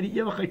tydelike met die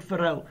ewigheid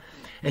verruil.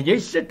 En jy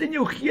sit in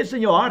jou gees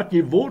en jou hart,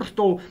 jy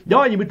worstel,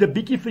 ja, jy moet 'n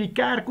bietjie vir die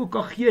kerk ook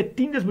kan gee,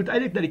 tiendes moet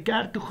eintlik na die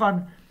kerk toe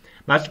gaan,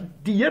 maar as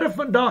die Here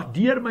vandag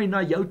deur my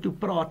na jou toe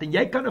praat, en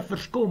jy kan 'n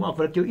verskil maak,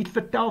 wil ek jou iets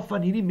vertel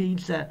van hierdie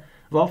mense,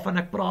 waarvan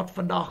ek praat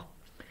vandag.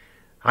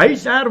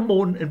 HUIS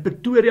HERMON in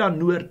Pretoria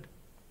Noord,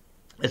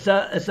 is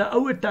 'n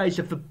ouerhuis,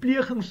 'n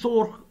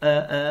verpleegingsorg,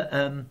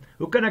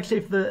 hoe kan ek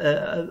sê,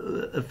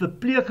 'n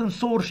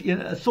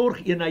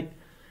verpleegingsorgeenheid,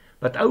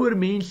 wat ouer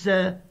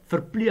mense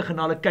verpleeg en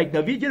hulle kyk.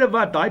 Nou weet julle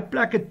wat, daai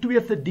plek het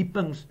 2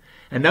 verdiepings,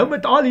 en nou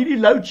met al hierdie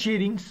load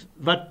sheddings,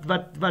 wat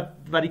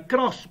die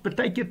krag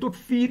partykeer tot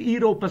 4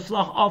 ure op 'n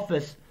slag af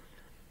is,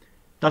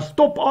 dan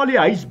stop al die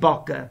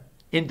huisbakke,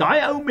 en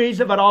daai ou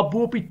mense wat daar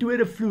bo op die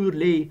tweede vloer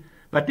lê,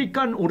 wat nie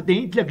kan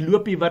ordentlik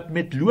loop nie, wat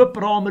met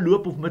looprame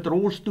loop of met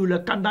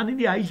rolstoele, kan dan nie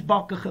die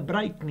huisbakke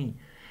gebruik nie.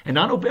 En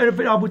dan op 'n of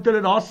ander moet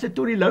hulle daar sit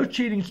tot die load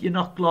sheddings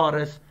eendag klaar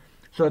is,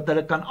 sodat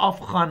hulle kan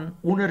afgaan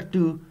onder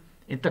toe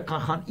en te kan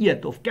gaan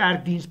eet, of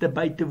kerkdienste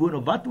by te woon,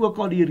 of wat ook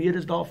al die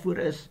redes daarvoor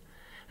is.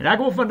 En ek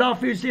wil vandag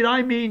vir jou sê,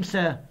 daai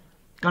mense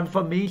kan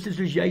van mense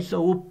soos jy se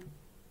hulp,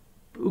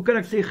 hoe kan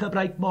ek sê,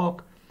 gebruik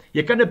maak.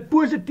 Jy kan 'n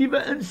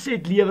positiewe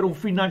inset lewer om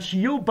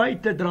finansiëel by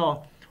te dra,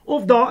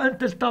 of daarin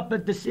te stap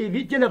en te sê,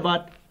 weet julle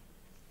wat,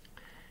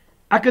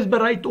 ek is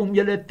bereid om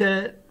julle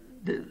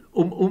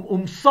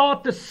om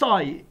saad te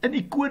saai in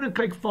die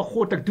koninkryk van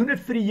God. Ek doen dit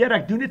vir die Here,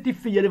 ek doen dit nie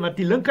vir julle, want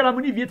die linkerhand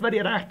moet nie weet wat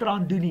die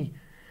regterhand doen nie.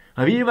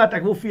 Maar weet jy wat,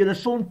 ek wil vir julle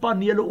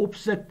sonpanele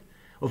opsit,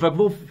 of ek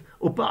wil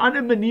op 'n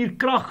ander manier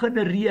krag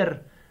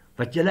genereer,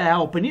 wat julle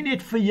help, en nie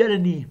net vir julle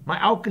nie,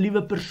 maar elke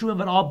liewe persoon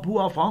wat daar bo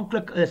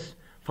afhanklik is,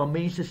 van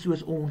mense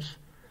soos ons,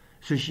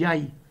 soos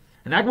jy.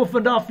 En ek wil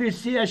vandag vir jou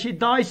sê, as jy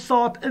daai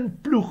saad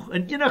inploeg,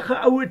 in enige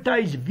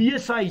ouerhuis,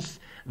 weeshuis,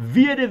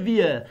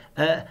 weduwee,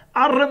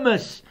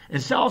 armes, en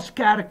selfs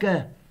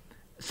kerke,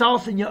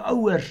 selfs in jou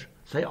ouers,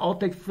 sy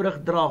altyd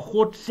vrug dra.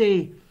 God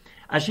sê,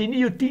 as jy nie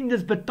jou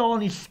tiendes betaal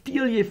nie,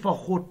 steel jy van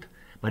God.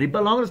 Maar die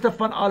belangrikste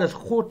van alles,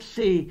 God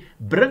sê,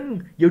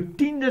 bring jou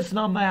tiendes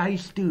na my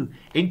huis toe,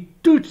 en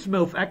toets my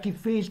of ek die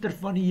venster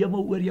van die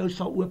hemel oor jou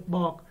sal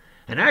oopmaak.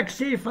 En ek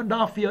sê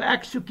vandag vir jou,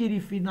 ek soek hier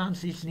die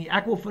finansies nie,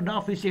 ek wil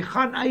vandag vir jou sê,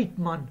 gaan uit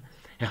man,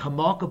 en gaan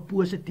maak 'n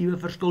positiewe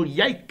verskil.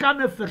 Jy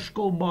kan 'n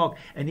verskil maak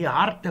in die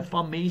harte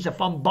van mense,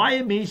 van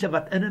baie mense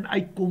wat in en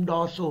uitkom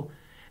daarso.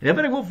 En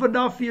wat ek wil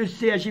vandag vir jou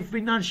sê, as jy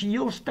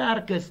finansiëel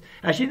sterk is,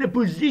 as jy in 'n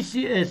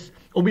posisie is,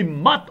 om die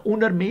mat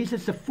onder mense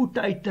se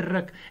voete uit te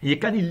ruk, en jy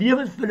kan die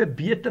lewens vir hulle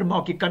beter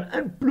maak, jy kan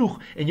inploeg,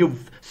 en jou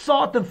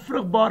saad in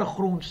vrugbare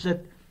grond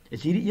sit,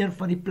 is hierdie een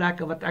van die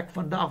plekke wat ek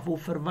vandag wil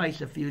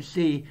verwys, en vir jou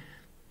sê,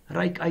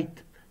 reik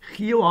uit,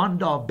 gee jou hand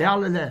daar,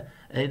 bel hulle,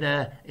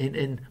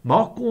 en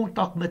maak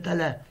kontak met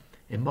hulle,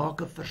 en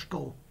maak 'n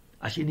verskil,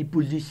 as jy in die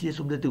posisie is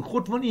om dit te doen.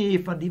 God wil nie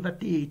hê van die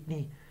wat jy het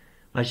nie,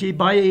 maar as jy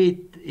baie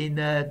het, en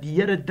die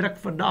Here druk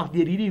vandag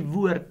deur hierdie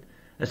woord,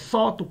 'n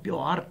saad op jou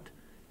hart,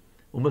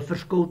 om 'n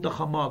verskil te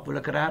gaan maak, wil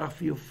ek regtig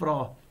vir jou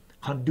vra,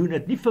 gaan doen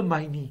dit, nie vir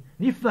my nie,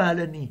 nie vir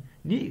hulle nie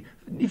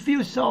vir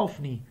jouself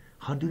nie,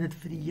 gaan doen dit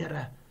vir die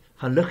Here,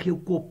 gaan lig jou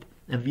kop,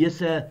 en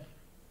wees 'n,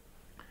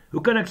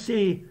 hoe kan ek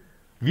sê,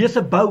 wees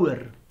 'n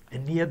bouer,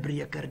 en nie 'n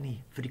breker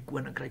nie, vir die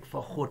koninkryk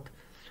van God.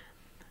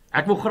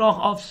 Ek wil graag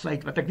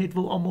afsluit, wat ek net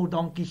wil almal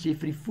dankie sê,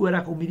 vir die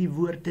voorreg om hierdie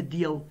woord te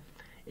deel,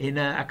 en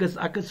ek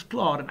is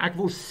klaar, en ek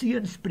wil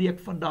seën spreek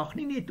vandag,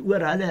 nie net oor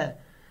hulle,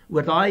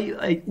 oor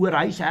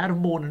HUIS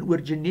HERMON, en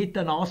oor Jeanette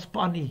en haar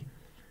span nie.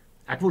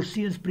 Ek wil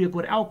seën spreek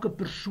oor elke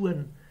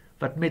persoon,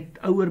 wat met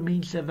ouer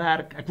mense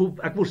werk,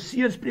 ek wil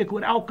seën spreek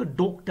oor elke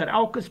dokter,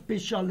 elke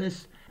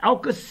spesialis,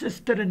 elke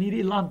suster in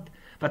hierdie land,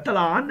 wat hulle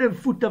hande en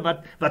voete,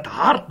 wat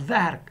hard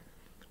werk,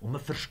 om 'n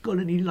verskil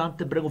in hierdie land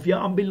te bring, of jy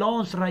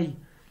ambulans ry,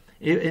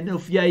 en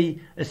of jy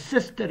 'n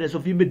suster is,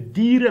 of jy met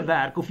diere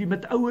werk, of jy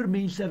met ouer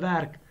mense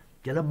werk,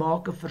 julle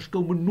maak 'n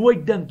verskil. Moet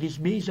nooit dink, jy's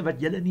mense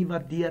wat julle nie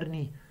waardeer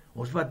nie.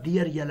 Ons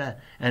waardeer julle,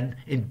 en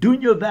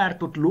doen jou werk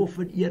tot lof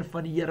en eer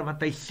van die Here,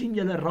 want hy sien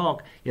julle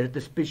raak, julle het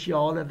 'n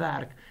spesiale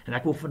werk, en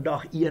ek wil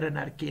vandag eer en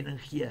erkenning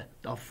gee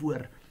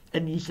daarvoor,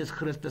 in Jesus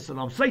Christus se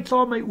naam. Sluit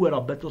saam my oor,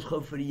 dan bid ons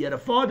gou vir die Here.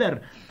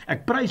 Vader,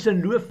 ek prys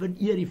en loof en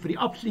eer U vir die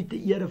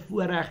absolute ere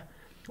voorreg,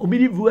 om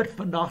hierdie woord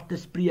vandag te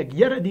spreek.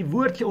 Here, die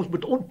woord sê, ons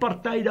moet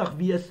onpartydig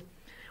wees,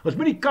 ons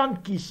moet nie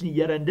kant kies nie,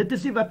 Here, en dit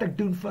is nie wat ek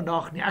doen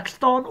vandag nie. Ek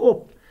staan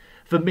op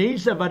vir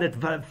mense wat dit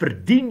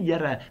verdien,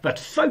 Here, wat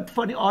sout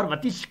van die aarde,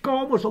 wat nie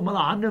skaam is om hulle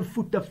hande en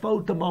voete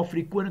vuil te maak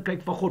vir die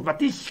koninkryk van God,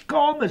 wat nie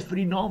skaam is vir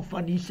die naam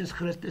van Jesus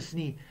Christus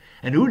nie.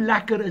 En hoe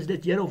lekker is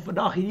dit, Here, om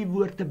vandag hierdie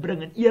woord te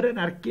bring, en eer en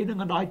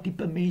erkenning aan daai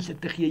tipe mense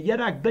te gee.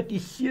 Here, ek bid U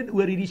seën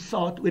oor hierdie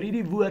saad, oor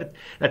hierdie woord,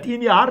 dat U in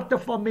die harte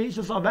van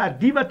mense sal werk,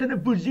 die wat in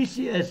 'n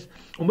posisie is,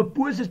 om 'n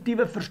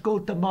positiewe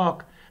verskil te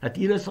maak, dat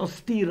U hulle sal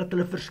stuur, dat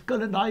hulle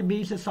verskil in daai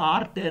mense se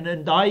harte, en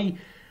in daai,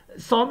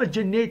 saam met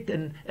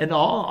Jeanette en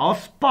haar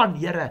span,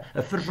 Here,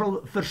 'n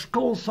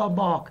verskil sal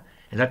maak,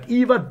 en dat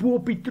U wat bo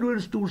op die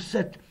troonstoel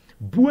sit,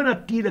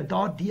 bonatuurlik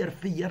daardeur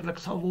verheerlik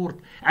sal word.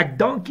 Ek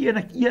dank U en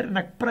ek eer en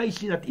ek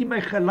prys U dat U my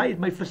gelei het,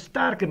 my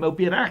versterk en my op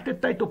die regte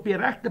tyd op die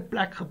regte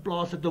plek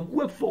geplaas het, om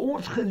ook vir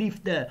ons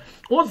geliefde,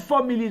 ons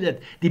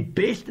familielid, die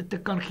beste te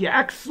kan gee.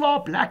 Ek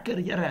slaap lekker,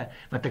 Here,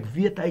 want ek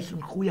weet hy is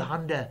in goeie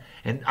hande,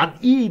 en aan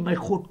U, my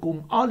God,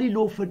 kom al die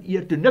lof en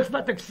eer toe. Niks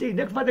wat ek sê,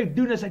 niks wat ek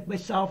doen is uit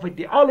myself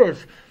uit,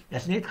 alles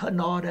is net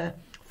genade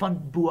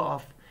van bo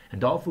af, en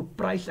daarvoor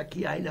prys ek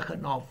U heilige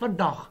naam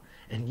vandag,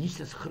 in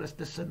Jesus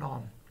Christus se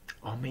naam.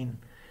 Amen.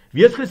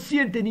 Wees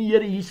geseend in die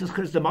Here Jesus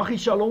Christus. Mag die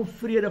shalom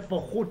vrede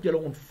van God julle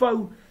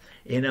ontvou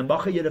en dan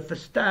mag hy julle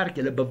versterk,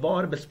 julle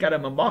bewaar,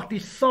 beskerm. En mag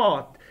die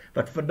saad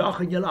wat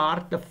vandag in julle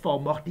harte val,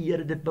 mag die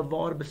Here dit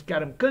bewaar,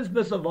 beskerm.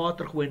 Kunsmis en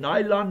water gooi,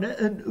 daai lande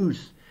in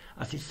oes.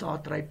 As die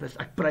saad ryp is,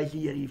 ek prys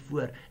die Here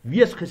hiervoor.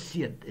 Wees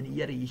geseend in die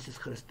Here Jesus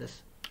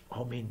Christus.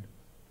 Amen.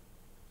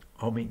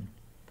 Amen.